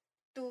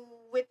to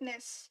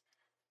witness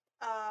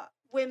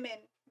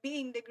women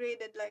being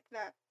degraded like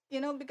that. You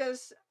know,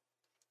 because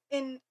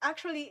in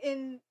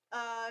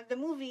the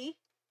movie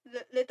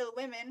Little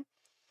Women,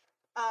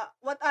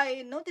 what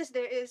I noticed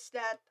there is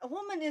that a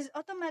woman is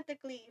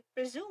automatically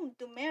presumed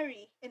to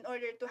marry in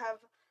order to have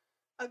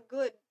a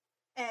good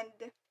and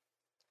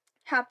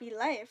happy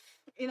life.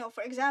 You know,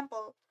 for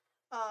example,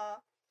 uh,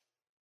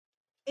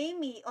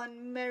 Amy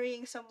on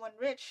marrying someone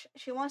rich,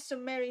 she wants to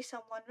marry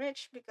someone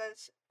rich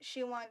because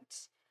she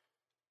wants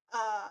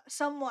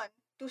someone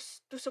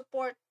to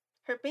support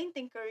her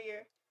painting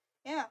career.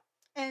 Yeah,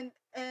 and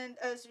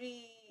as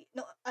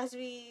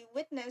we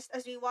witnessed,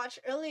 as we watched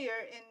earlier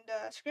in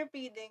the script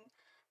reading,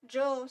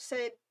 Joe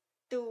said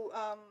to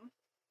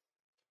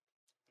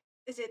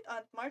is it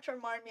Aunt March or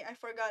Marmy? I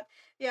forgot.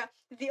 Yeah,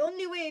 the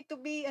only way to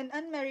be an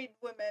unmarried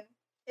woman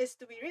is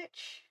to be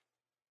rich,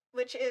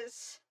 which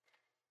is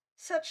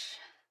such.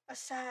 a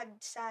sad,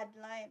 sad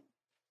line.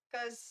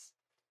 Because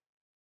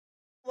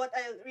what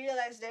I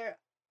realized there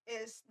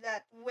is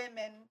that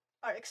women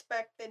are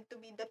expected to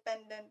be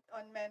dependent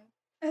on men,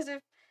 as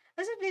if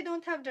they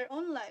don't have their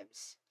own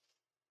lives.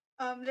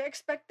 They're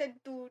expected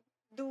to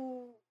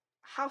do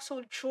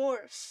household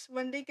chores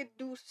when they could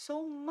do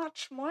so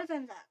much more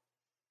than that.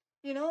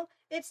 You know,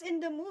 it's in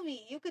the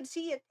movie. You could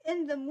see it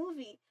in the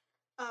movie.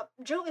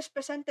 Joe is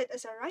presented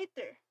as a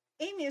writer.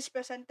 Amy is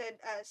presented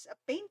as a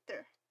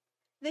painter.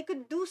 They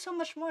could do so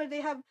much more.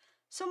 They have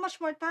so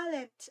much more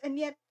talent, and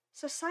yet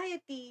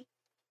society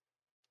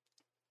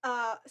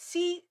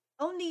see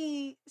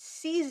only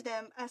sees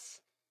them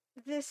as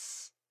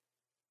this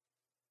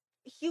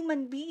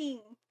human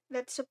being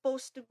that's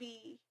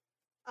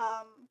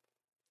um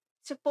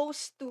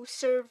supposed to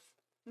serve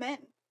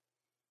men,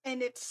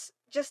 and it's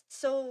just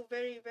so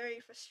very very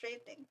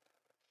frustrating.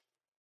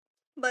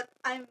 But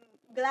I'm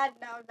glad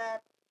now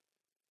that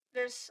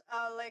there's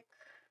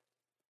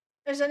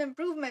there's an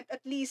improvement,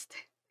 at least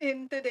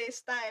in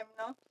today's time,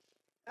 no.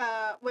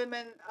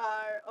 Women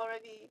are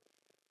already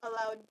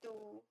allowed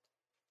to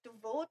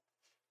vote,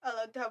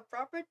 allowed to have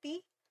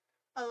property,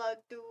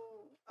 allowed to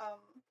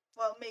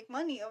make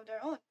money of their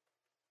own.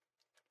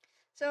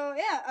 So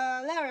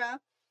yeah, Lara,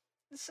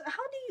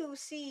 how do you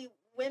see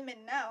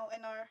women now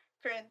in our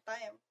current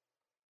time?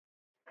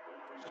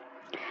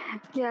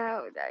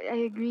 Yeah,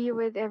 I agree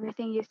with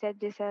everything you said,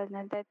 Giselle,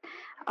 na that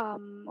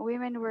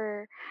women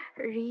were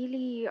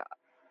really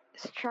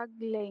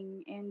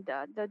struggling, and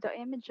the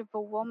image of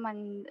a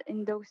woman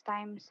in those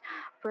times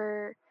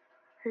were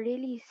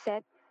really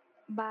set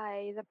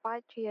by the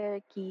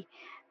patriarchy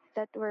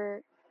that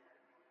were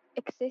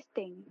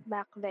existing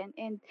back then.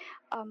 And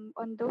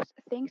on those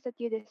things that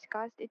you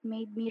discussed, it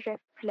made me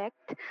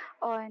reflect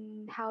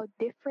on how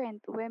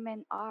different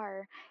women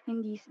are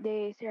in these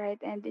days, right?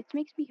 And it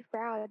makes me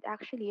proud,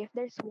 actually. If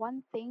there's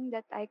one thing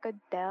that I could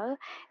tell,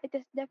 it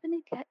is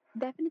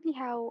definitely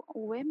how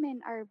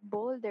women are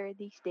bolder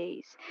these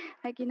days.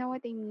 Like, you know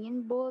what I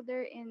mean?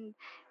 Bolder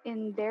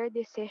in their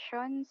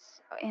decisions,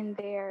 in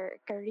their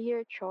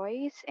career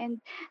choice,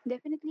 and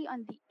definitely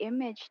on the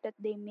image that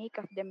they make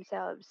of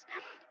themselves.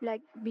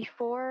 Like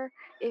before,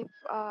 if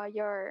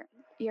you're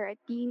a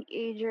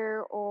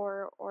teenager,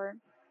 or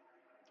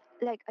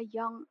like a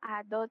young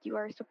adult, you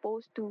are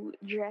supposed to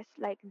dress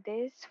like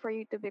this for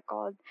you to be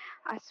called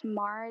a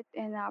smart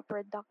and a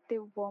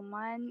productive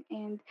woman,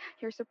 and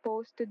you're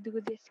supposed to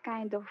do this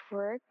kind of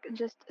work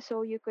just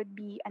so you could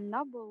be a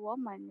noble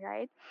woman,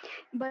 right?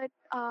 But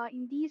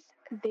in these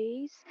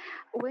days,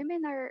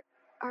 women are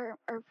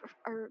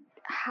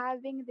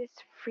having this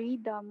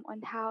freedom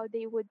on how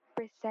they would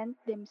present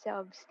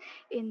themselves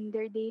in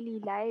their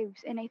daily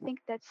lives, and I think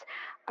that's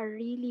a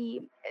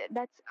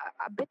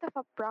bit of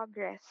a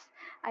progress,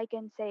 I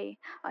can say,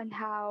 on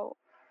how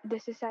the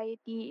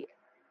society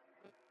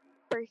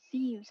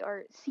perceives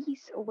or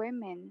sees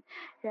women,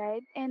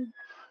 right? And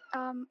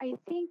I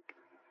think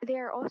they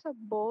are also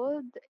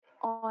bold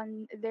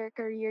on their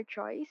career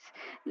choice.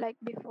 Like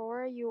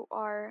before,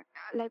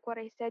 like what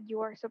I said,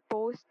 you are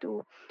supposed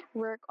to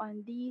work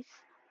on these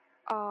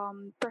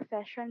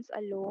professions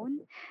alone,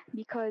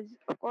 because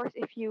of course,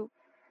 if you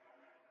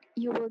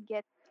will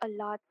get a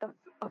lot of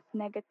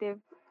negative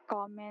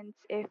comments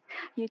if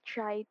you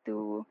try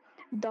to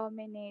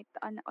dominate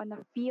on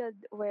a field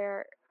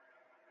where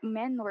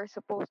men were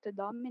supposed to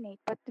dominate.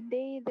 But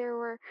today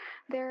there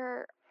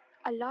are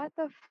a lot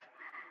of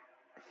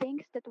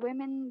things that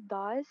women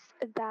does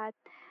that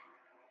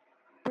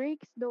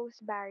breaks those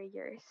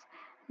barriers.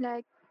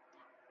 Like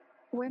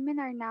women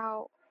are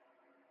now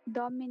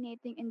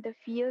dominating in the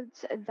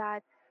fields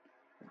that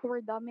were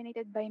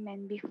dominated by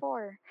men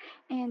before.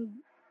 And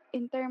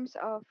in terms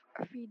of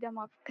freedom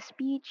of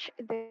speech,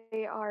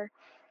 they are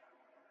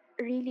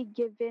really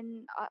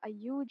given a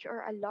huge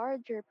or a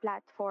larger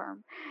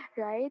platform,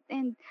 right?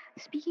 And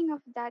speaking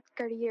of that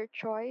career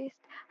choice,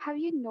 have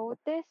you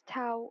noticed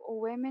how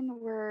women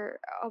were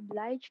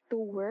obliged to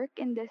work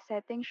in the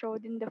setting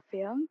showed in the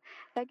film?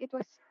 Like it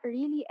was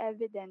really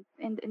evident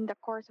in the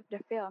course of the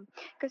film.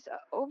 Because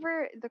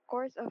over the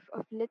course of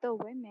Little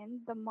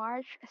Women, the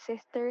March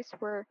sisters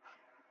were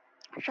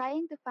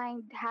trying to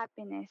find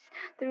happiness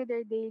through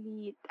their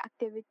daily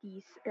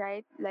activities,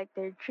 right? Like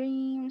their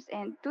dreams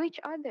and to each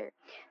other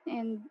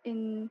and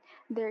in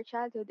their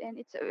childhood. And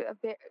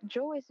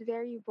Joe is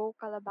very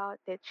vocal about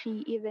it.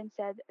 She even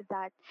said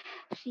that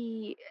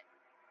she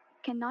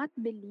cannot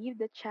believe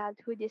that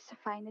childhood is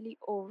finally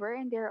over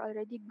and they're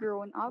already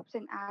grown ups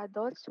and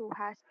adults who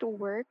has to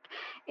work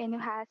and who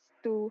has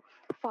to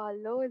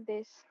follow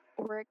this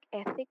work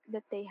ethic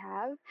that they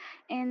have.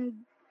 And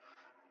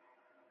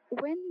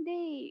when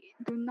they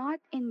do not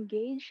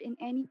engage in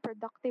any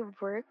productive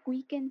work,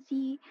 we can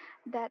see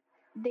that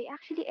they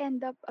actually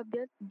end up a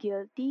bit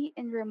guilty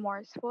and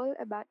remorseful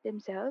about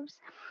themselves.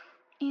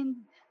 And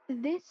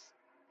this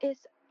is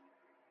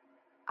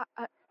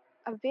a, a,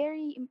 a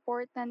very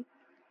important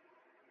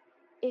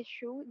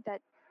issue that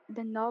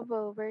the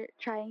novel were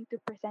trying to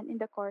present in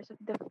the course of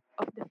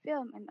the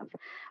film and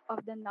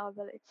of the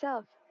novel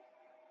itself.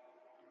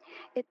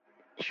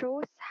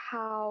 shows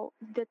how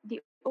that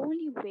the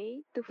only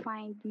way to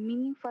find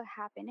meaningful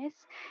happiness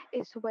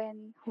is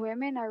when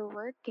women are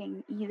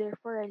working either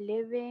for a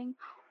living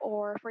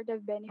or for the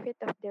benefit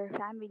of their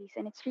families.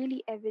 And it's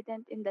really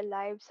evident in the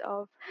lives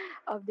of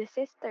the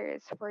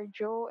sisters, for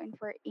Joe and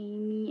for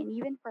Amy and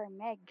even for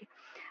Meg,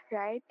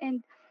 right?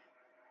 And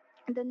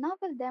the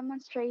novel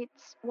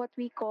demonstrates what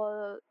we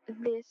call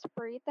this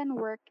Puritan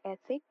work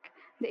ethic,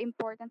 the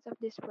importance of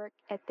this work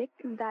ethic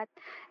that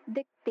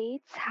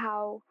dictates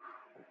how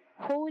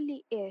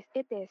holy is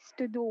it is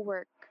to do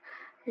work,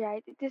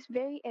 right? It is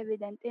very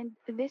evident in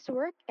this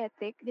work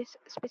ethic, this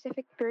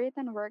specific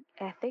Puritan work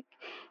ethic,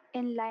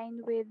 in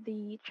line with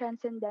the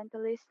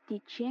transcendentalist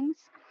teachings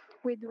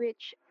with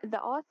which the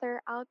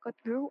author Alcott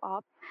grew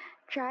up,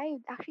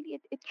 thrived.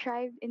 Actually, it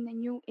thrived in the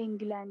New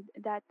England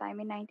that time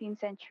in 19th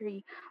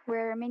century,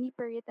 where many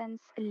Puritans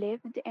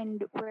lived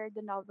and where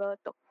the novel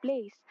took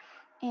place.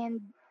 And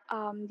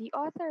the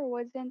author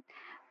wasn't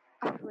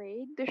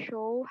afraid to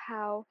show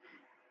how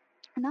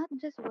not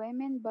just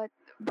women but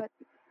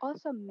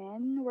also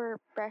men were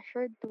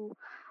pressured to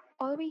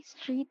always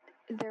treat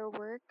their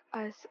work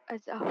as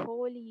a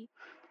holy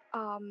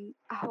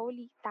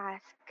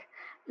task.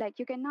 Like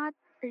you cannot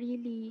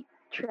really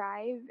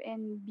thrive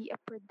and be a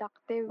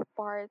productive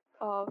part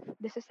of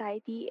the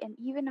society and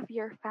even of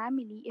your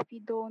family if you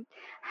don't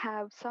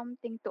have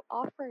something to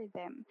offer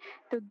them,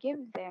 to give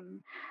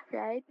them,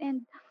 right?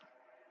 And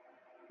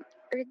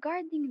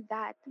regarding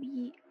that,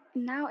 we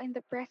now in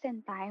the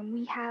present time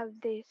we have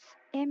this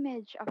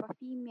image of a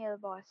female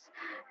boss,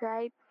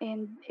 right?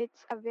 And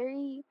it's a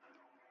very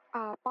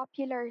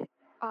popular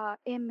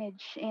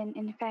image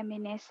in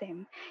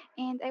feminism.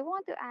 And I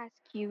want to ask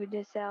you,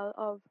 Giselle,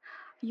 of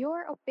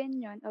your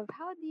opinion of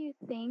how do you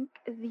think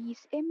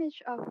this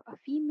image of a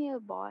female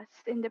boss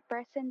in the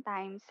present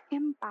times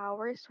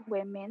empowers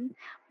women,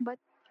 but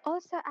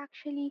also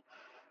actually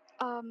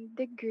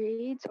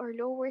degrades or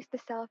lowers the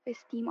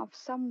self-esteem of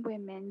some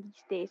women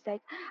these days.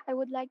 Like, I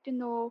would like to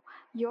know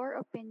your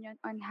opinion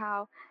on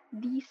how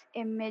this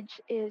image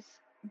is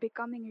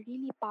becoming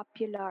really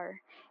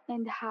popular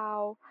and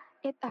how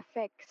it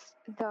affects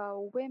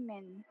the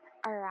women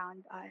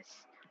around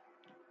us.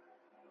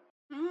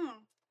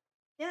 Hmm.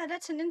 Yeah,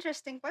 that's an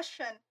interesting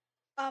question.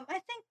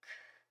 I think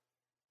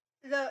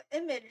the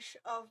image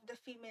of the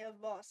female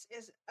boss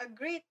is a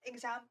great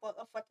example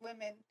of what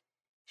women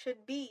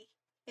should be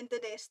in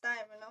today's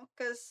time,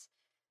 because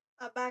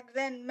back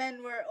then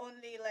men were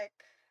only like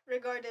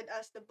regarded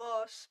as the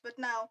boss, but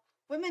now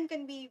women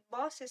can be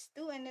bosses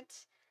too, and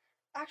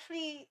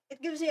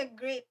it gives me a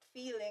great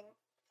feeling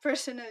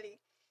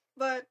personally.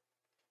 But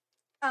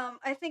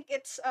I think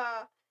it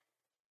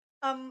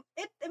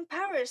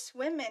empowers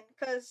women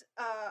because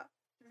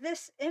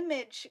this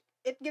image,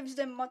 it gives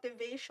them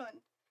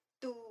motivation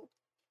to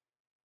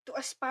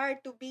aspire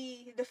to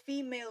be the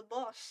female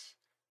boss.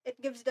 It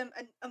gives them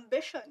an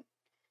ambition,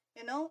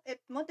 it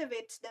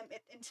motivates them,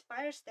 it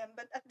inspires them.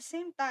 But at the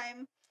same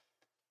time,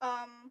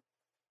 um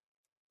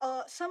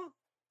some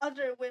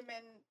other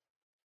women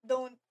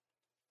don't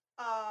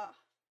uh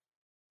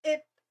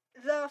it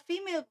the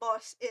female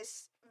boss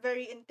is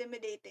very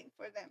intimidating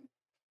for them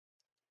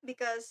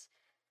because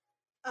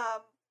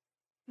um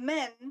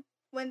men,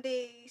 when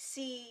they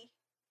see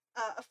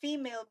a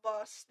female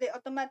boss, they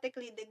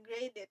automatically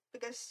degrade it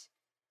because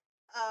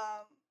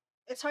um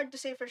it's hard to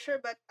say for sure,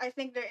 but I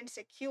think they're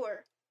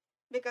insecure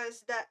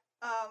because that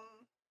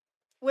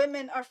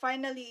women are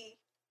finally,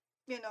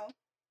 you know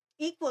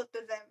equal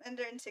to them, and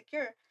they're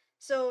insecure,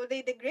 so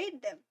they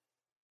degrade them.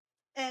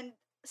 And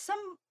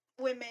some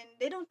women,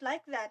 they don't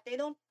like that. They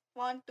don't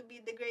want to be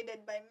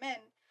degraded by men.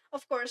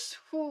 Of course,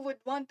 who would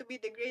want to be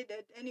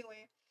degraded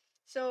anyway?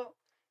 So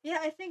yeah,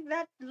 I think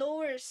that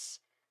lowers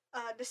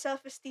the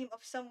self-esteem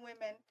of some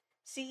women,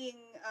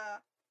 seeing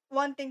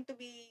wanting to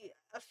be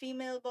a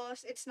female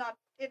boss. It's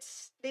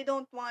they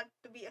don't want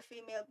to be a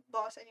female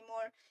boss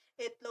anymore.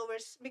 It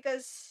lowers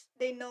because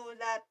they know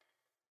that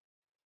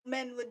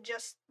men would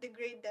just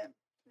degrade them.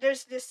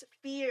 There's this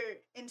fear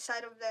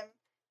inside of them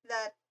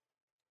that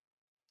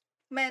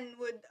men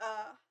would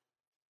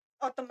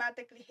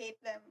automatically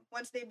hate them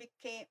once they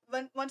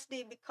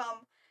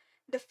become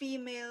the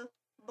female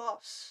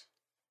boss.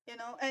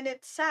 And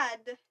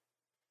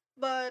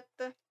but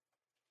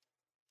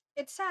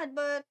it's sad,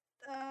 but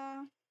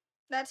uh,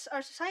 that's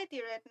our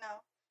society right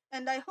now,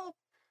 and I hope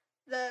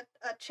that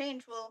a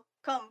change will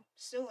come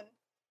soon.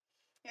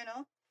 You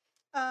know,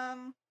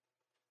 um,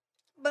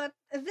 but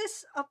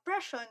this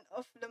oppression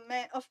of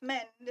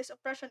men, this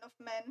oppression of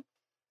men,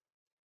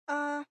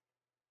 uh,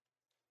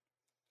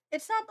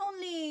 it's not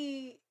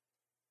only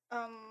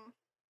um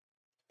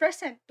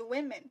present to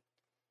women.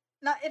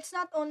 Now, it's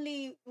not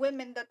only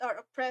women that are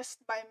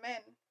oppressed by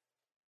men.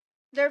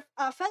 Their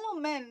fellow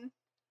men,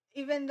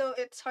 even though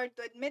it's hard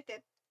to admit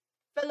it,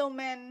 fellow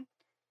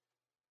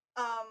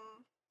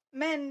um,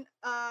 men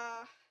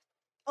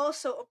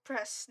also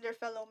oppress their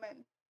fellow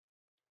men.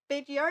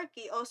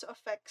 Patriarchy also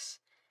affects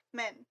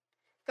men,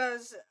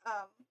 because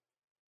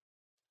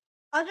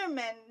other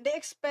men, they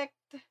expect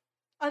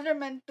other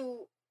men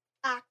to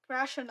act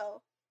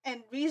rational,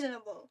 and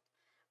reasonable.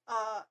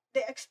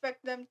 They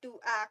expect them to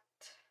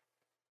act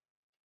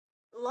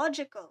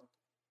logical.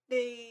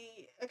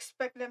 They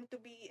expect them to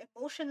be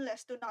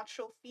emotionless, to not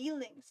show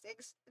feelings.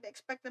 They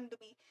expect them to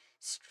be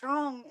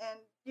strong and,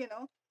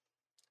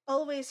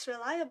 always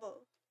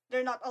reliable.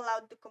 They're not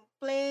allowed to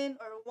complain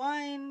or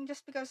whine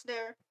just because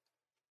they're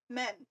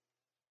men.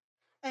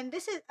 And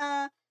this is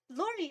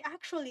Lori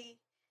actually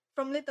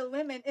from Little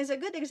Women is a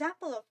good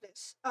example of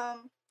this.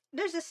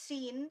 There's a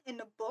scene in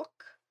a book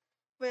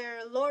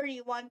where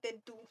Lori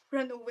wanted to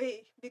run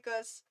away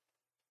because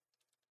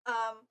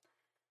um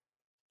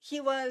he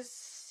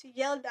was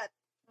yelled at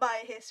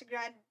by his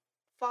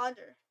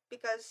grandfather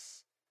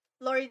because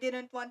Lori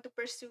didn't want to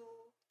pursue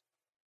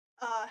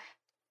uh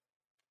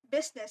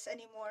business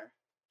anymore.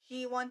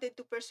 He wanted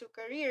to pursue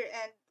career,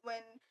 and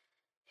when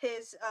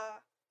his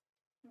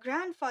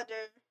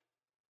grandfather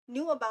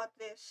knew about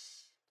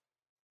this,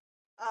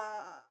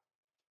 uh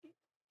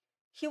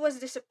he was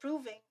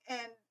disapproving,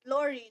 and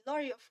Lori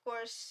of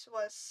course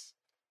was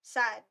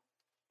sad.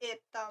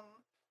 It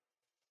um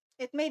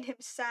it made him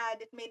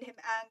sad, it made him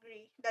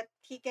angry that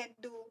he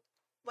can't do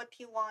what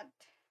he want,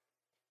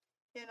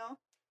 you know.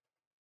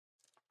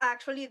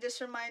 Actually,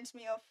 this reminds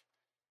me of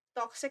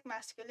toxic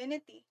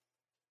masculinity.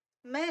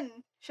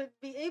 Men should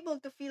be able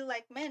to feel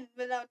like men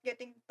without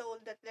getting told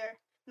that they're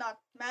not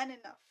man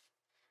enough,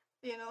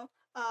 you know.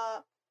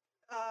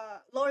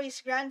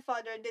 Lori's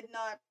grandfather did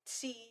not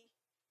see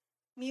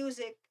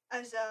music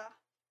as a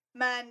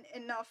man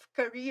enough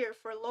career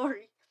for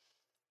Lori.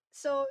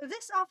 So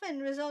this often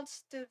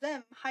results to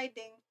them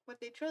hiding what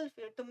they truly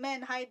feel, to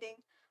men hiding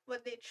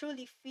what they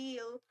truly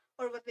feel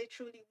or what they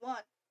truly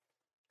want.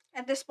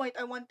 At this point,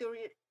 I want to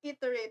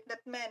reiterate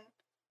that men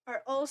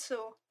are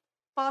also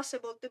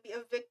possible to be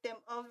a victim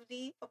of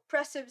the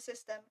oppressive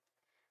system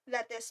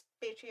that is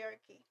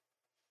patriarchy.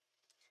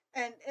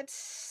 And it's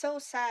so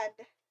sad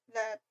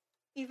that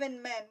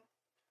even men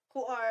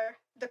who are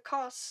the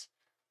cause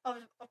of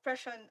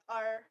oppression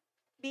are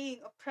being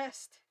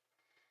oppressed.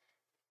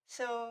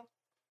 So,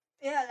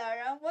 yeah,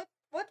 Lara, what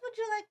would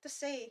you like to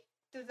say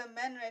to the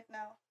men right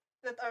now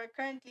that are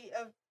currently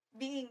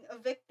being a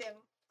victim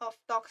of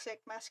toxic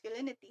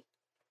masculinity?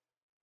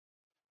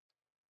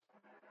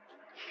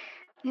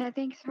 Yeah,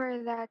 thanks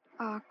for that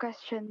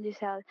question,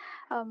 Giselle.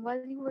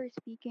 While you were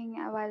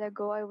speaking a while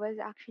ago, I was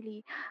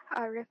actually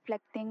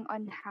reflecting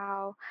on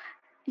how,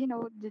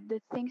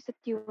 the things that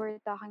you were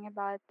talking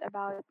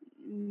about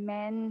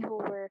men who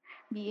were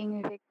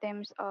being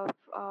victims of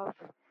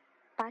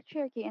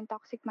patriarchy and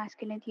toxic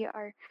masculinity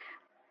are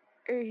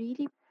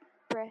really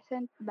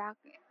present back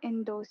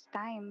in those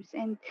times,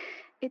 and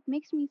it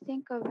makes me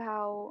think of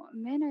how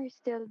men are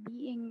still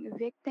being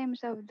victims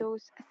of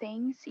those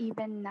things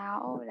even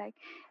now, like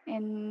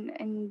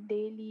in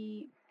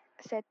daily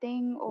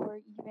setting or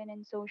even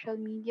in social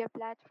media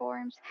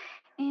platforms.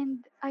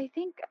 And I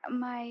think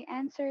my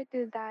answer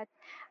to that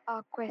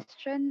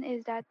question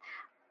is that,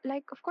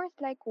 like, of course,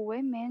 like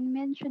women,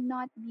 men should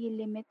not be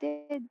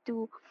limited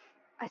to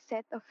a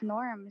set of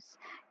norms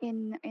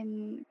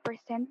in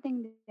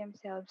presenting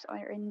themselves or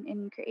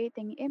in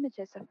creating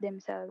images of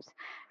themselves,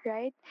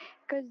 right?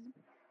 Because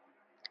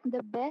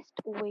the best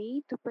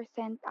way to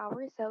present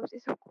ourselves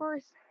is, of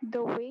course,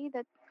 the way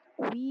that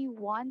we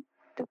want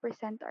to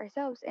present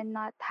ourselves and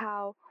not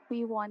how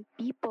we want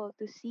people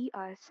to see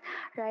us,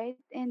 right?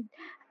 And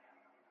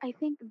I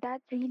think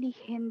that really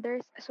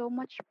hinders so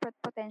much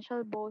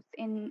potential both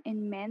in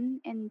men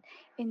and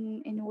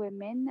in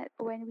women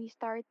when we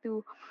start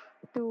to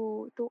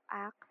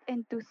act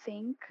and to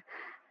think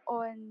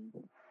on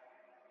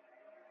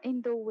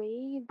in the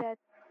way that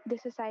the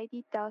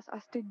society tells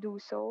us to do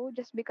so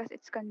just because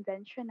it's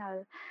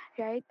conventional,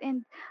 right?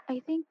 And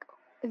I think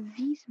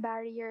these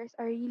barriers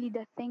are really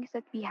the things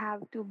that we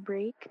have to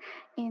break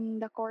in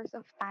the course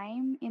of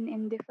time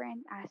in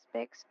different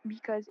aspects,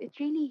 because it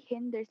really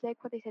hinders,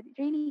 like what I said,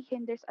 it really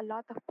hinders a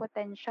lot of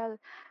potential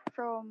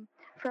from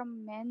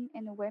men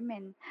and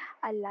women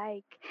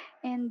alike.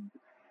 And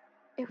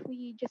if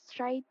we just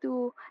try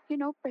to,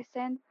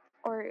 present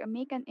or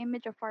make an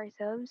image of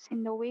ourselves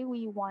in the way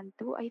we want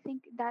to, I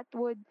think that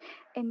would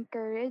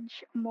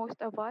encourage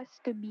most of us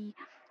to be,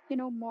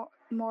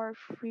 more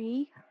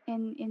free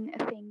in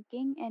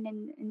thinking and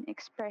in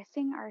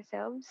expressing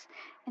ourselves.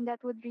 And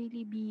that would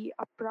really be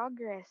a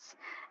progress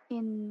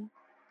in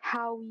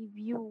how we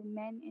view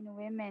men and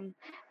women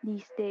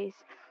these days.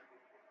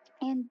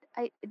 And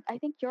I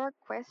think your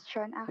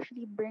question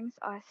actually brings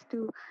us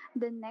to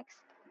the next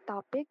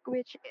topic,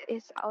 which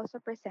is also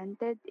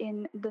presented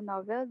in the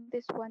novel.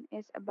 This one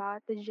is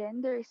about the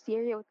gender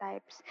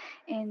stereotypes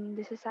in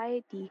the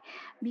society,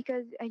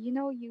 because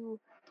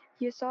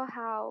you saw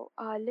how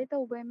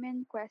Little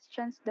Women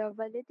questions the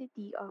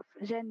validity of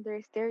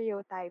gender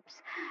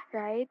stereotypes,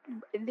 right?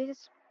 This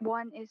is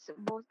one is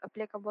both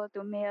applicable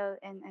to male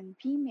and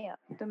female,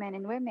 to men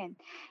and women.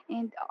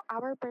 And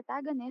our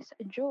protagonist,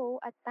 Joe,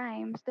 at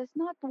times does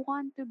not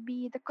want to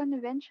be the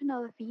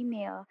conventional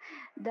female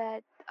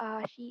that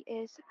she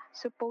is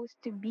supposed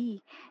to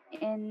be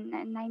in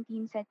a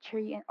 19th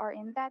century or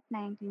in that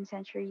 19th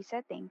century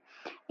setting.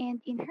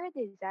 And in her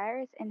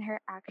desires and her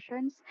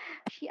actions,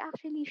 she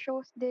actually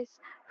shows this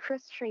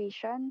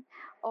frustration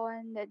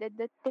on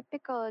the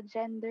typical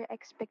gender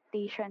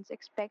expectations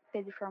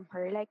expected from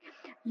her. Like,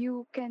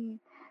 you can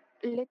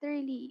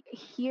literally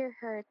hear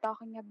her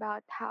talking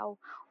about how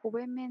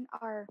women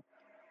are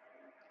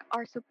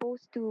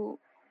supposed to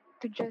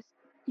just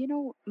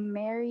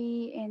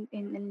marry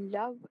and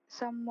love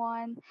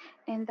someone,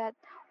 and that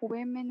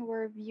women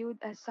were viewed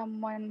as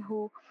someone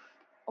who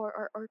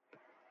or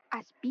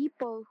as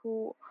people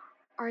who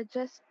are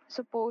just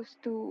supposed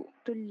to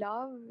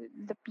love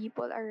the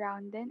people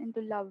around them and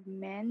to love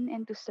men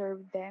and to serve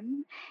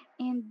them.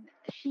 And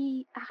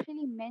she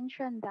actually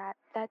mentioned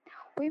that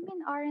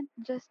women aren't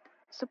just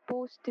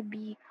supposed to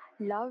be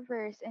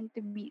lovers and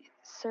to be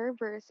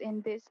servers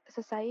in this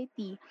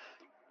society.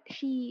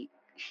 She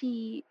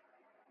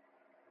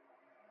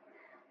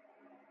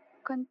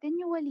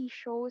continually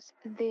shows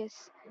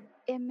this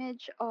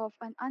image of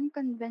an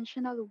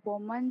unconventional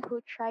woman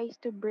who tries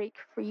to break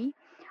free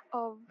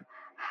of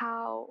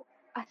how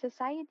a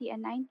society, a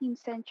 19th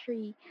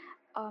century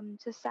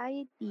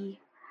society,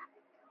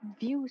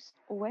 views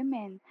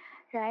women,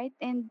 right?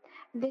 And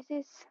this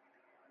is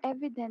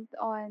evident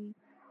on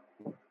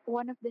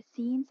one of the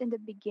scenes in the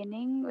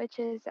beginning, which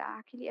is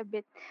actually a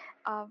bit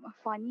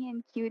funny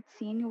and cute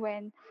scene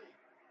when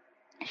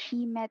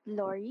she met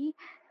Lori.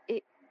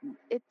 It,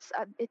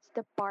 it's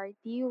the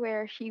party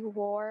where she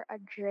wore a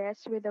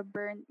dress with a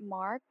burnt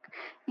mark,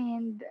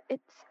 and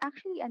it's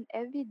actually an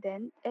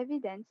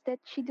evidence that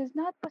she does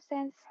not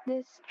possess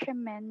this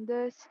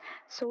tremendous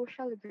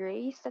social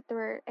grace that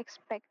were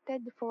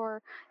expected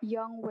for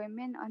young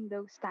women on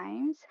those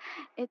times.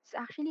 It's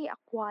actually a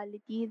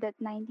quality that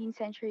 19th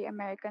century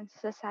American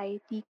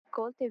society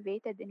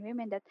cultivated in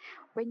women, that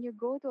when you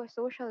go to a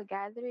social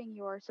gathering,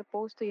 you are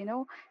supposed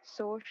to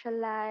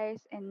socialize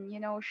and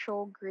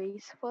show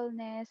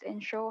gracefulness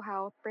and show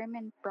how prim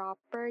and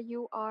proper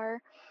you are.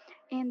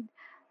 And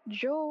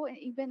Joe,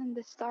 even in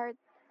the start,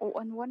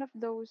 on one of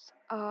those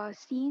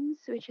scenes,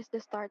 which is the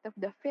start of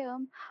the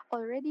film,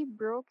 already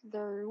broke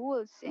the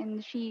rules,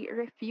 and she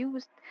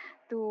refused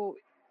to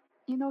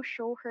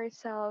show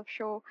herself,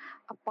 show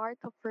a part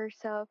of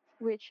herself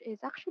which is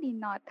actually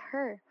not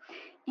her.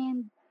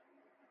 And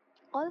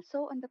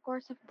also, in the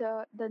course of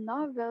the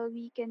novel,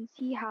 we can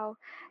see how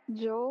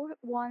Jo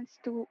wants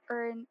to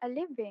earn a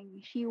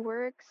living. She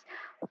works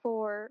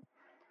for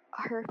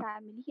her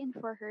family and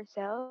for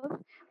herself,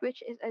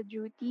 which is a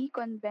duty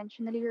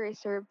conventionally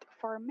reserved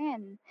for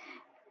men,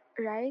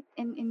 right?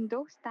 And in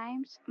those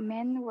times,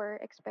 men were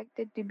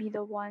expected to be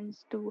the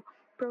ones to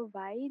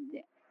provide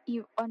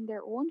on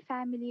their own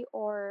family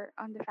or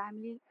on the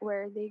family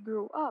where they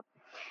grew up.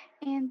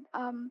 And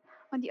on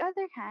the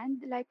other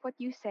hand, like what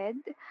you said,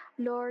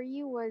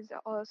 Lori was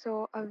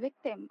also a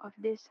victim of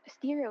these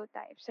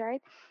stereotypes,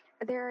 right?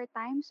 There are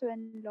times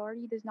when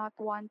Lori does not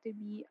want to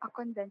be a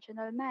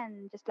conventional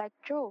man, just like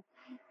Joe.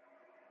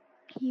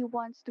 He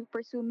wants to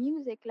pursue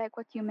music, like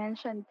what you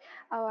mentioned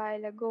a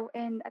while ago.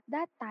 And at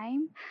that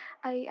time,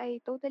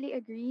 I totally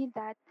agree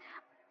that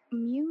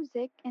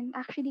music and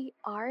actually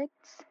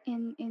arts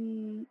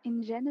in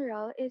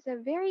general is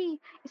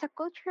a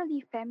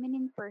culturally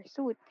feminine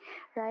pursuit,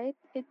 right?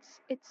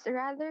 It's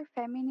rather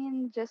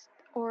feminine, just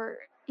or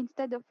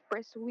instead of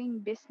pursuing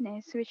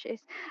business, which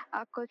is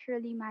a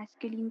culturally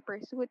masculine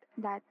pursuit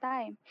that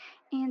time.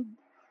 And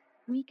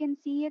we can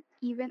see it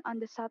even on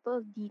the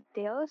subtle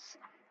details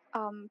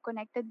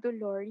connected to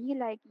Lori,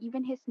 like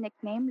even his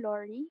nickname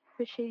Lori,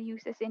 which he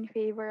uses in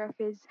favor of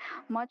his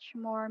much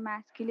more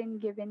masculine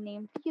given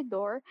name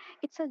Theodore.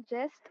 It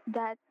suggests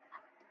that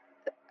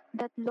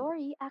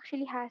Lori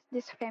actually has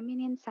this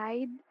feminine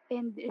side,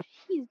 and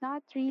he's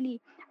not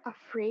really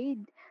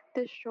afraid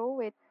to show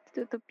it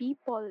to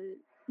people,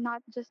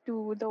 not just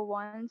to the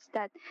ones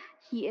that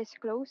he is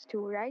close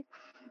to, right?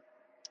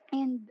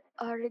 And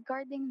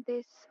regarding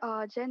this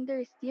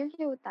gender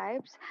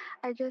stereotypes,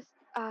 I just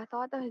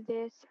thought of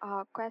this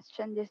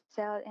question,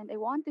 Giselle, and I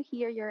want to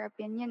hear your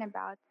opinion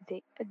about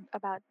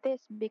this,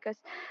 because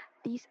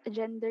these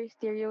gender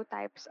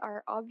stereotypes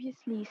are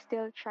obviously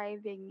still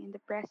thriving in the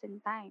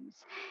present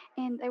times.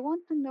 And I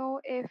want to know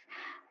if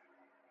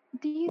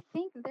do you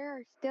think there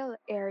are still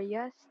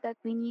areas that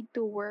we need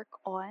to work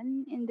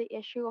on in the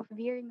issue of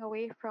veering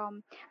away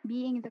from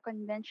being the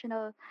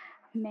conventional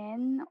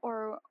man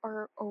or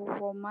a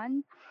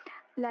woman?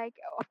 Like,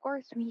 of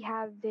course, we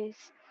have this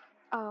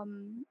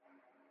um,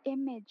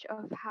 image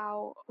of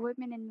how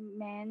women and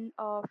men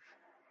of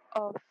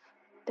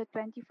the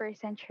 21st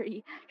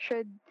century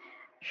should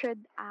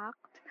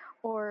act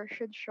or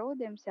should show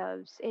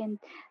themselves. And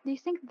do you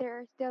think there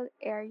are still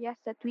areas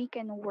that we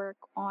can work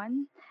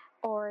on,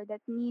 or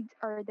that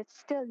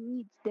still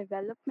needs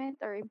development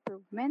or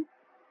improvement?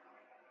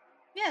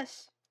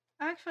 Yes,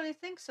 I actually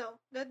think so.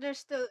 That there's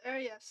still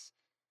areas.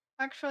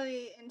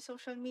 Actually, in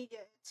social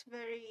media, it's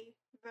very,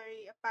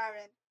 very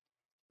apparent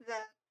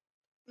that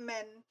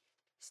men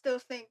still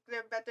think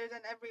they're better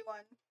than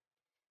everyone.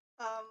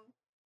 Um,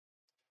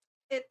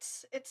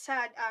 it's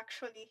sad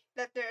actually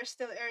that there are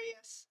still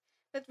areas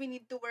that we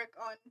need to work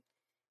on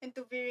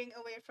into veering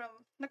away from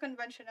the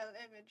conventional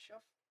image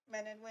of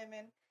men and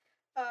women.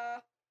 Uh,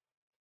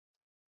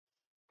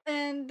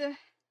 and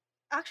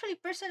actually,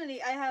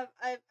 personally,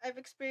 I've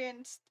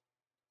experienced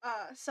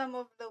some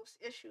of those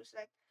issues.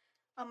 Like,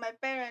 my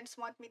parents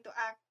want me to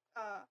act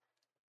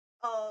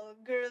all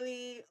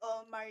girly,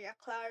 all Maria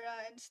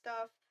Clara and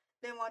stuff.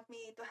 They want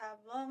me to have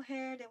long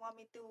hair. They want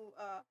me to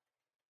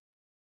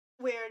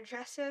wear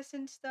dresses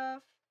and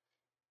stuff.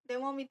 They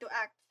want me to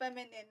act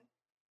feminine,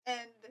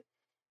 and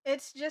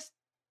it's just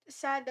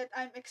sad that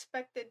I'm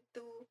expected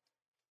to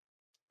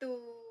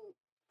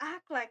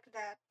act like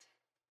that.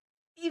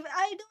 Even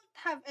I don't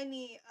have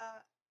any uh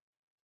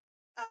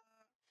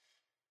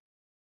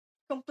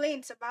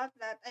complaints about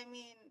that. I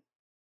mean,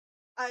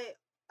 I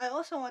I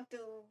also want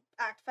to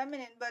act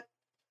feminine, but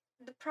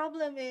the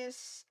problem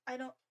is I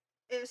don't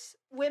is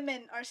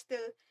women are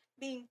still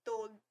being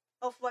told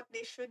of what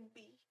they should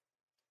be,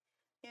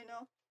 you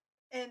know?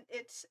 And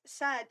it's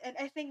sad, and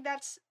I think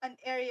that's an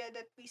area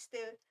that we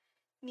still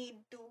need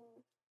to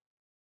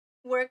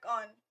work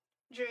on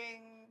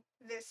during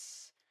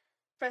this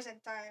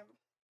present time.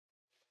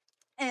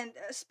 And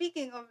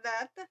speaking of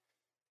that,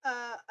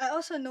 I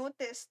also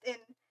noticed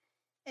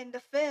in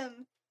the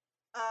film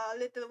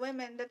Little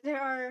Women that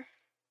there are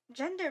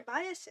gender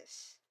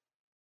biases,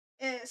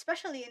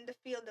 especially in the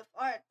field of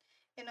art.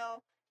 You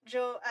know,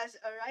 Joe as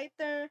a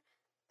writer,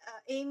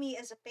 Amy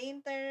as a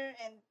painter,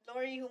 and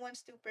Lori who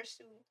wants to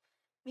pursue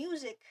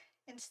music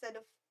instead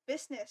of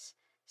business.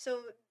 So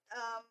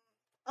um,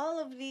 all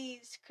of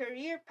these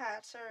career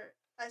paths are,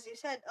 as you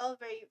said, all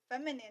very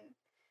feminine.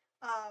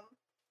 Um,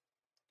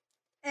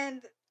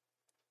 and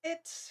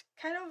it's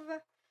kind of,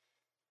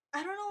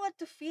 I don't know what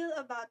to feel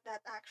about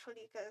that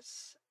actually,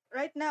 because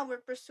right now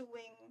we're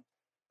pursuing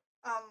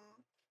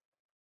um,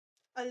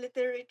 a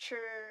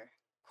literature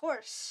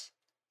course,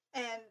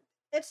 and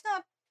it's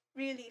not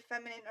really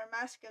feminine or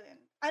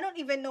masculine. I don't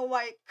even know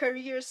why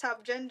careers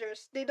have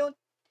genders. They don't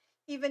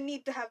even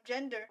need to have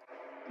gender.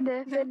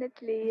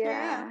 Definitely, Yeah,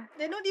 yeah.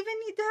 they don't even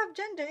need to have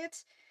gender.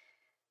 It's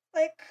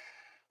like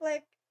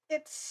like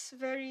it's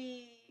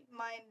very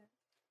mind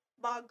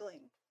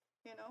boggling,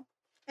 you know?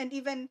 And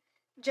even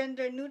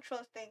gender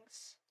neutral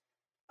things,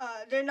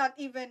 they're not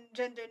even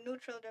gender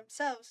neutral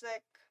themselves.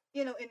 Like,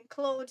 you know, in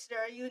clothes,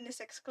 there are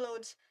unisex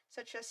clothes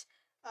such as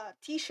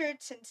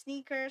t-shirts and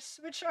sneakers,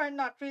 which are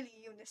not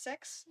really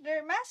unisex.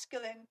 They're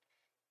masculine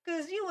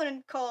because you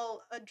wouldn't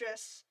call a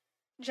dress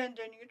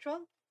gender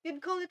neutral.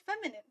 You'd call it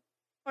feminine,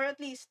 or at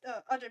least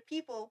other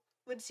people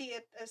would see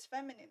it as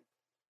feminine.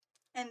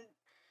 And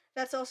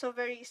that's also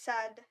very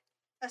sad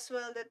as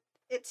well that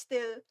it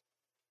still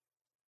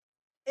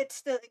it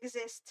still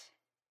exists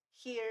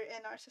here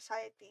in our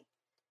society.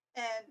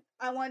 And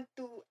I want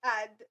to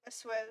add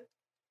as well,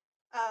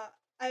 uh,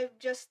 I've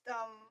just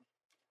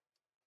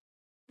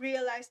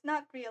realized,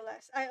 not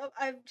realized,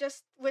 I've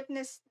just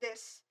witnessed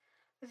this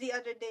the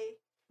other day.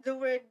 The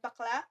word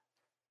bakla,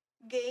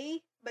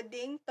 gay,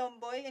 bading,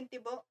 tomboy, and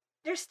tibo,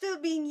 they're still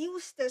being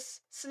used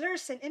as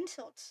slurs and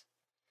insults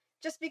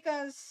just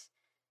because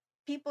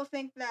people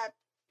think that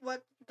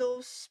what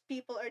those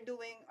people are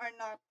doing are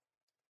not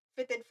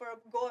fitted for a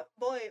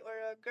boy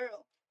or a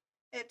girl.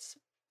 It's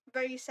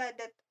very sad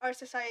that our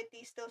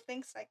society still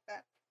thinks like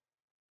that.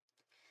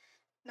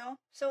 No,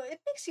 so it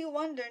makes you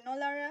wonder, no,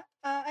 Lara.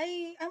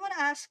 I want to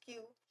ask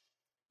you,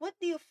 what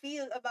do you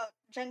feel about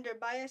gender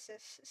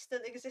biases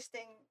still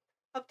existing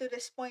up to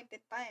this point in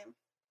time?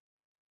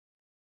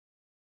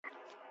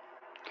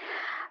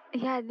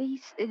 Yeah,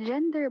 these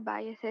gender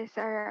biases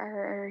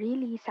are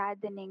really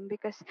saddening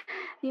because,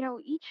 you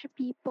know, each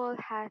people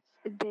has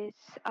this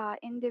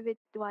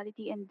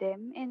individuality in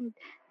them, and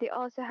they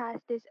also has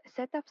this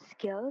set of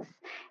skills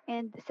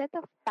and set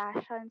of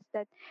passions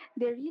that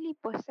they really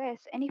possess.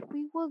 And if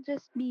we will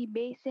just be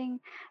basing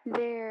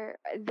their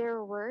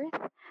worth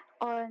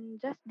on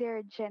just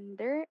their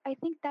gender, I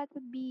think that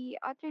would be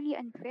utterly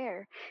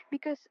unfair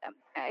because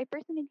I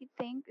personally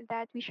think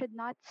that we should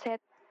not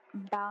set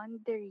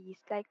boundaries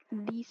like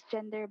these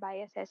gender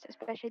biases,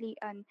 especially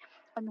on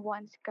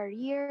one's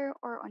career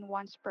or on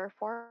one's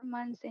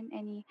performance in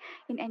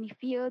any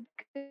field,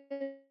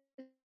 because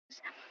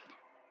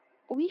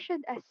we should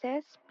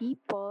assess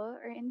people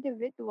or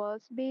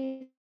individuals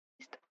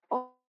based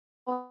on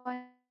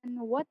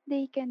what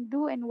they can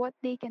do and what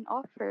they can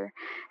offer,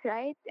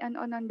 right? And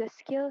on the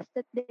skills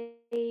that they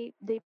possess,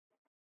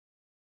 on their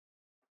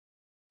talent,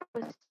 on where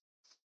they can do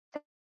more,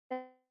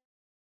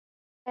 and on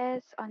where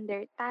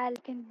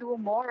they can always be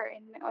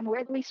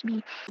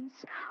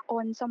influence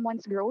on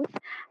someone's growth.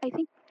 I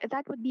think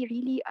that would be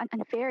really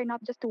unfair,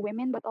 not just to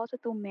women but also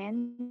to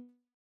men who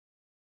wants to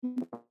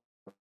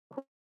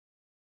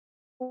pursue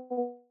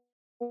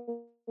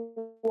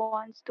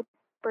their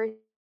careers,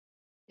 and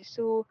also to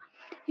to,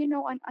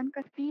 on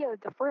a field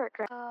of work.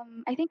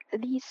 I think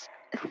these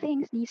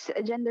things, these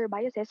gender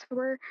biases,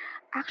 were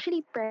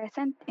actually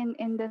present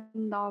in the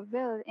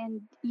novel,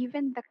 and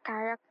even the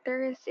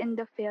characters in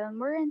the film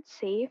weren't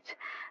safe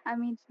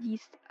amidst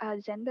these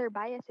gender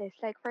biases.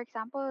 Like, for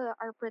example,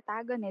 our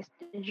protagonist,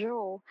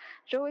 Joe.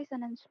 Joe is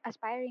an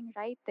aspiring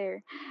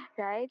writer,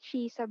 right?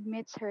 She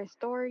submits her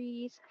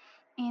stories,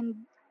 and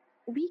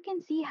we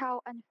can see how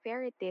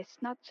unfair it is,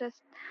 not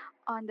just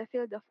on the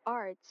field of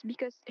arts,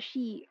 because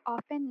she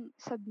often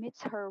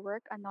submits her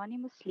work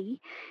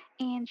anonymously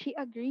and she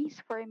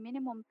agrees for a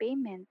minimum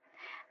payment.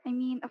 I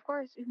mean, of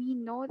course, we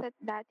know that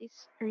that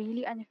is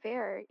really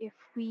unfair if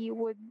we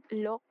would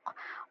look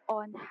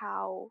on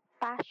how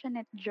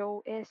passionate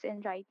Joe is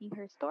in writing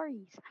her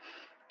stories.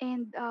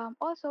 And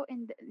also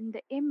in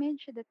the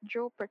image that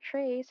Joe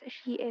portrays,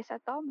 she is a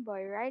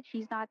tomboy, right?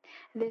 She's not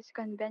this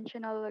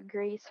conventional,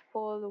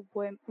 graceful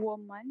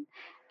woman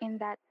in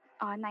that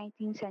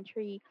 19th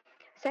century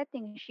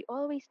setting. She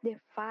always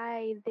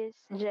defied these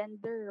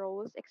gender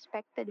roles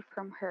expected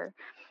from her.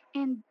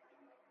 And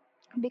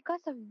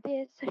because of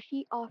this,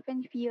 she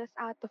often feels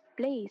out of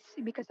place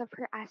because of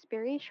her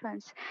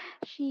aspirations.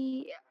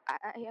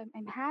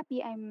 I'm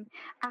happy. I'm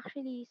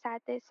actually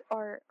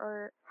satisfied,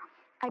 or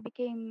I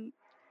became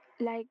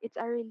like, it's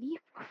a relief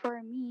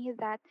for me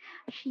that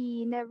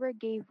she never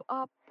gave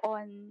up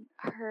on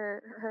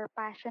her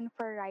passion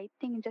for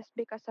writing just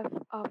because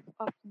of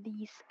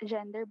these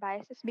gender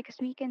biases, because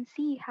we can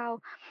see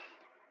how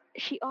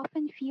she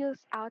often feels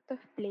out of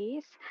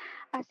place,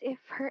 as if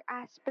her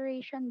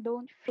aspiration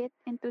don't fit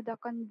into the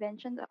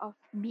convention of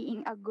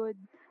being a good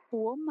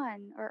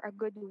woman or a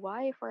good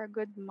wife or a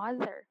good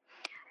mother,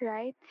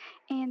 right?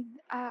 And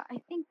I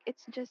think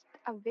it's just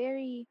a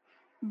very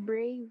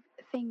brave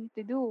thing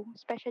to do,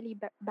 especially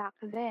back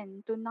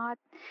then, to not,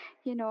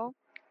 you know,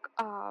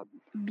 uh,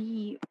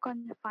 be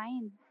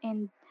confined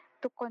and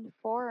to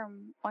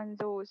conform on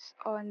those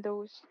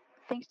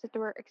things that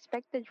were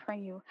expected from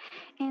you.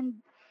 And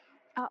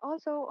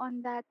also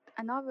on that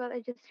novel,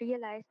 I just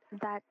realized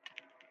that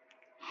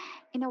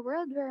in a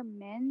world where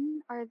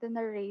men are the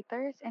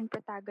narrators and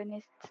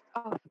protagonists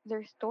of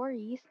their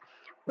stories,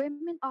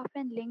 women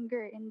often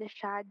linger in the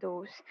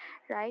shadows,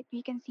 right?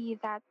 We can see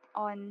that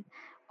on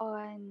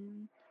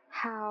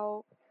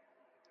how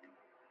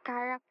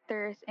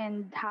characters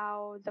and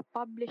how the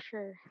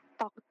publisher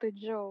talk to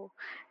Joe,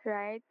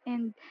 right?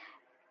 And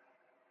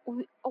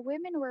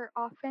women were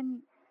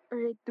often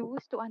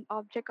reduced to an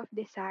object of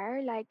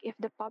desire. Like, if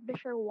the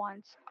publisher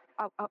wants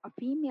a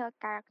female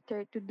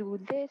character to do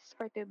this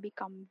or to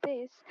become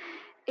this,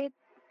 it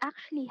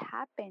actually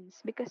happens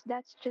because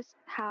that's just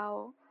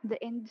how the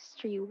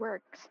industry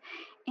works.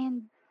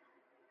 And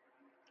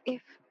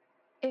if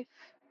if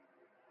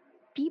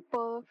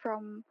people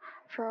from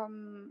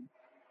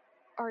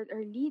or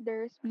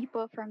leaders,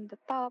 people from the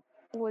top,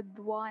 would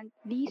want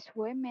these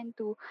women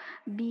to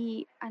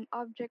be an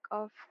object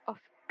of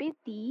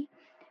pity,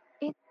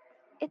 it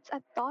it's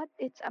a thought,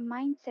 it's a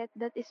mindset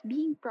that is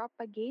being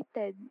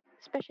propagated,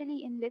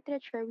 especially in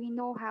literature. We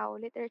know how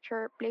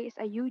literature plays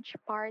a huge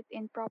part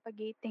in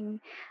propagating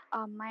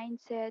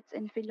mindsets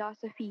and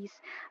philosophies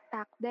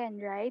back then,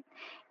 right?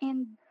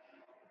 And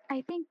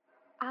I think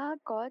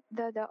Alcott,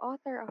 the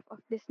author of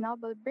this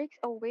novel, breaks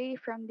away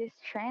from this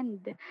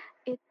trend.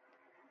 It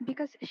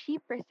because she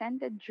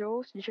presented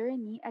Joe's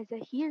journey as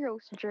a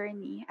hero's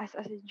journey, as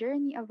a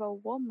journey of a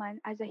woman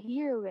as a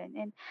heroine,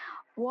 and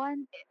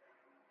one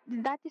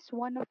that is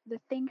one of the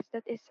things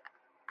that is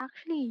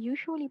actually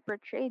usually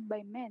portrayed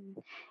by men,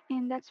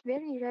 and that's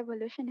very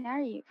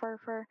revolutionary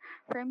for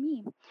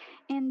me.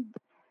 And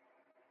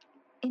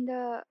in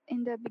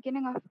the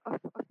beginning of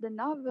the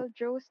novel,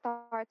 Joe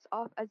starts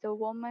off as a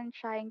woman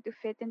trying to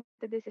fit into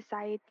the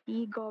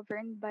society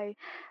governed by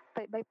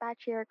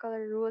patriarchal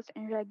rules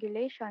and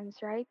regulations,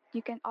 right?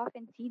 You can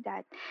often see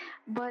that.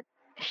 But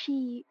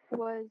she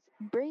was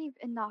brave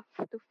enough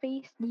to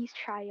face these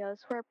trials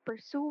while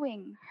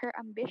pursuing her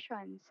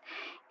ambitions.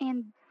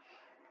 And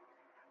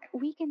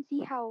we can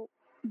see how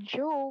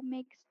Joe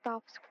makes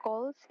tough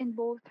calls in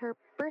both her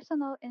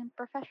personal and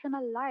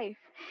professional life.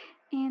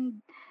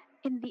 And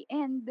in the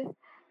end,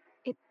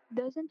 it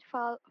doesn't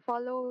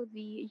follow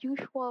the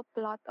usual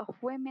plot of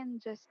women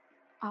just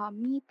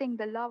meeting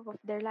the love of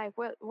their life.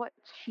 Well, what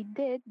she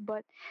did,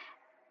 but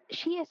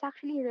she is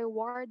actually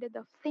rewarded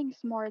of things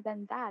more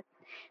than that.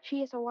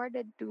 She is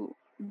awarded to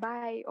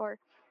by or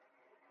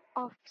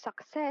of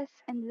success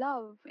and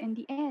love in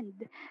the end.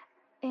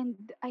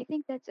 And I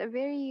think that's a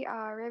very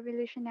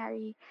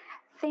revolutionary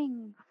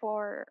thing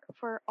for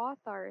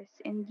authors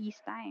in these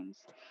times.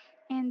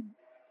 And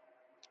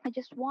I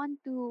just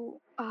want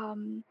to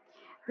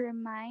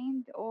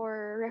remind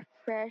or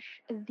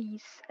refresh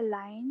these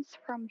lines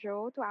from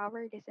Joe to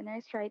our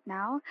listeners right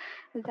now,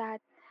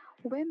 that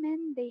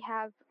women, they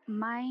have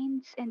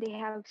minds and they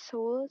have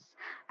souls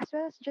as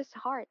well as just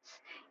hearts,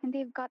 and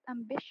they've got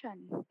ambition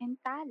and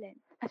talent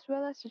as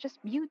well as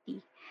just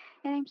beauty.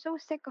 And I'm so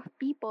sick of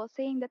people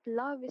saying that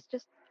love is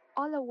just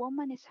all a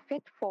woman is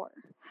fit for.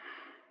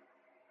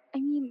 I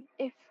mean,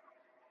 if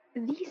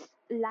these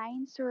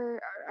lines are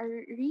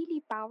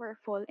really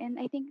powerful, and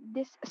I think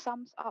this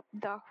sums up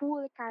the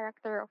whole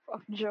character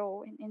of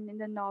Jo in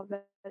the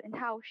novel, and how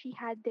she had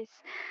this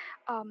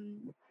um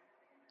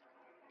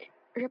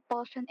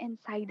repulsion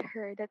inside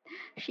her, that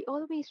she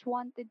always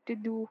wanted to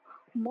do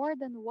more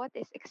than what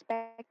is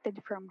expected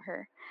from her.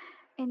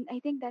 And I think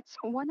that's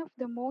one of the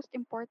most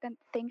important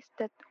things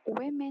that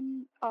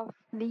women of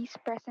these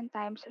present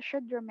times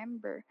should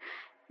remember,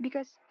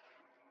 because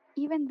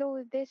even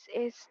though this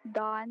is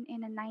done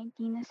in a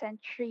 19th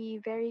century,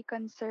 very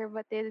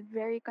conservative,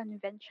 very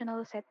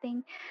conventional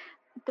setting,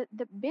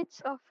 the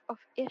bits of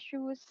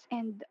issues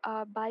and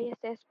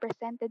biases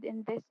presented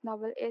in this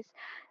novel is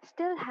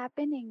still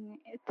happening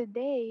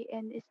today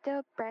and is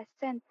still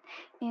present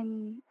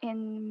in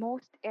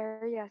most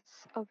areas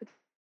of the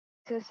society.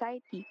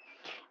 And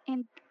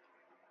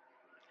I think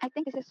this is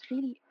really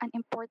an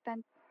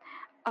important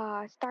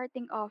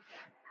starting off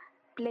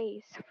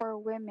place for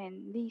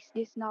women.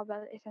 This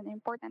novel is an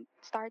important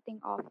starting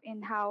off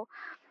in how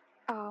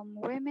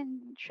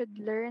women should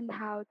learn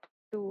how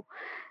to,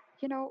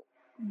 you know,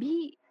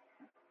 be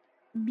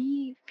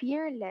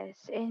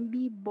fearless and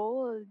be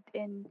bold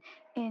in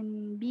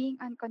being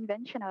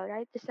unconventional,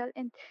 right, Giselle?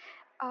 And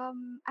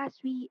as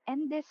we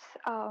end this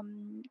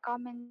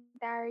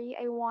commentary,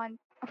 I want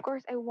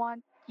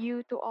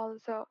you to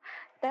also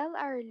tell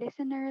our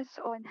listeners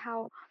on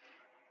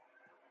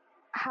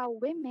how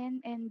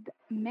women and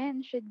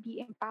men should be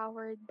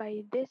empowered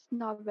by this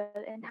novel,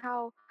 and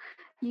how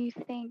you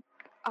think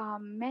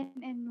men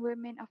and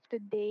women of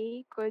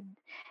today could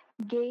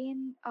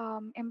gain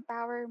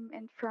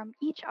empowerment from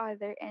each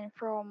other and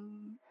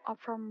from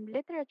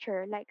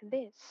literature like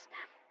this.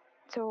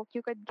 So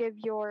you could give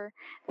your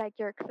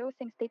your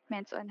closing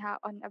statements on how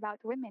on about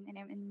women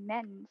and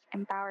men's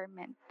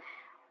empowerment.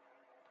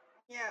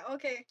 Yeah,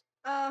 okay.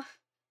 I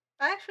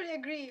actually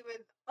agree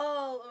with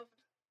all of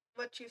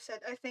what you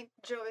said. I think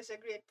Joe is a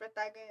great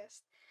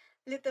protagonist.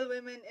 Little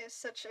Women is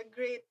such a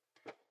great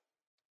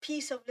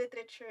piece of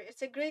literature.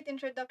 It's a great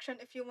introduction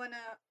if you want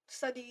to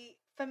study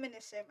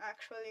feminism,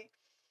 actually,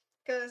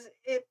 because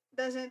it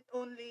doesn't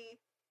only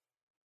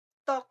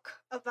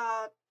talk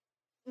about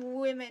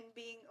women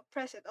being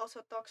oppressed, it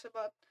also talks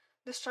about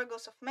the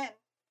struggles of men.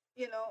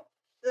 You know,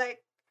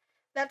 like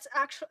that's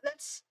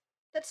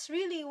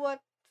really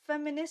what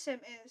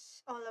feminism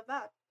is all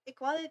about.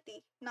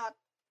 Equality, not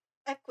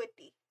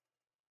equity.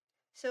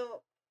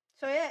 So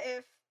yeah,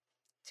 if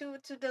to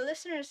the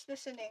listeners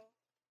listening,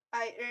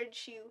 I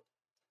urge you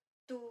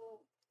to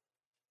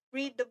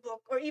read the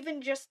book or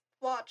even just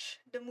watch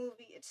the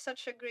movie. It's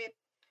such a great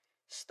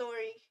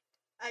story.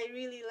 I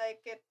really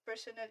like it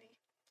personally,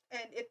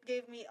 and it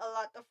gave me a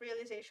lot of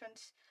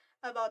realizations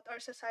about our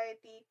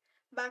society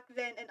back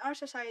then and our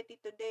society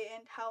today,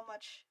 and how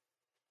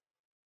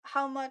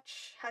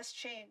much has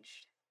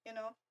changed, you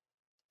know.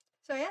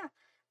 So yeah,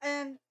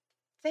 and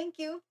thank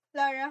you,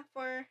 Lara,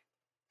 for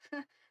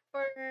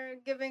for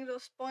giving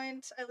those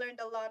points. I learned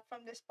a lot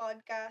from this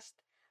podcast.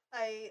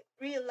 I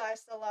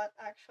realized a lot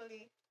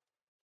actually.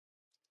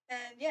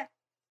 And yeah,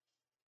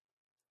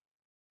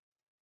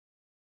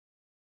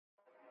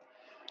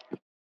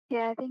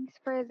 Yeah, thanks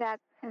for that,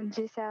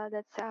 Giselle.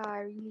 That's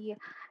really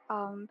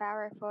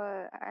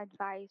powerful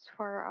advice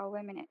for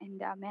women and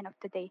men of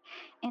today.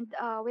 And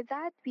with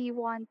that, we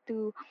want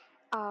to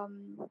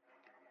um,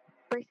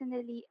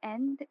 personally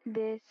end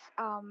this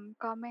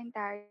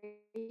commentary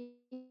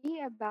about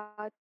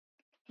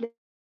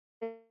Little Women, and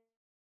we hope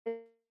that from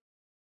these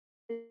statements, not hinder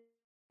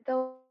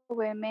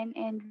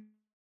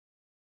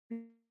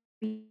you to do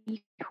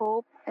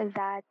things the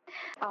way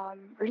you want,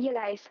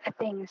 realize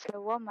things as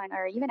a woman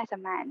or even as a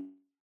man.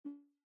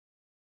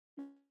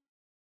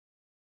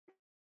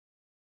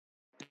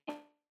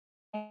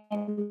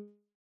 And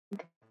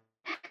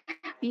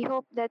we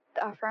hope that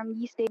from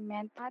these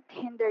statements, not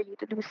hinder you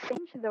to do things to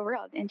change the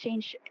world and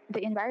change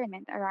the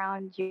environment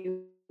around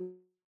you.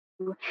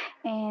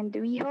 And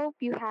we hope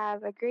you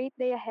have a great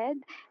day ahead.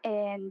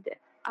 And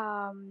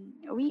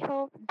we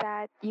hope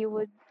that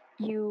you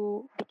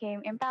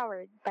became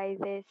empowered by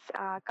this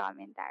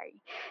commentary.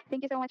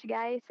 Thank you so much,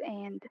 guys.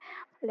 And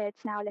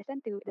let's now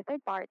listen to the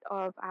third part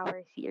of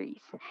our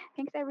series.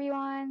 Thanks,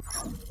 everyone.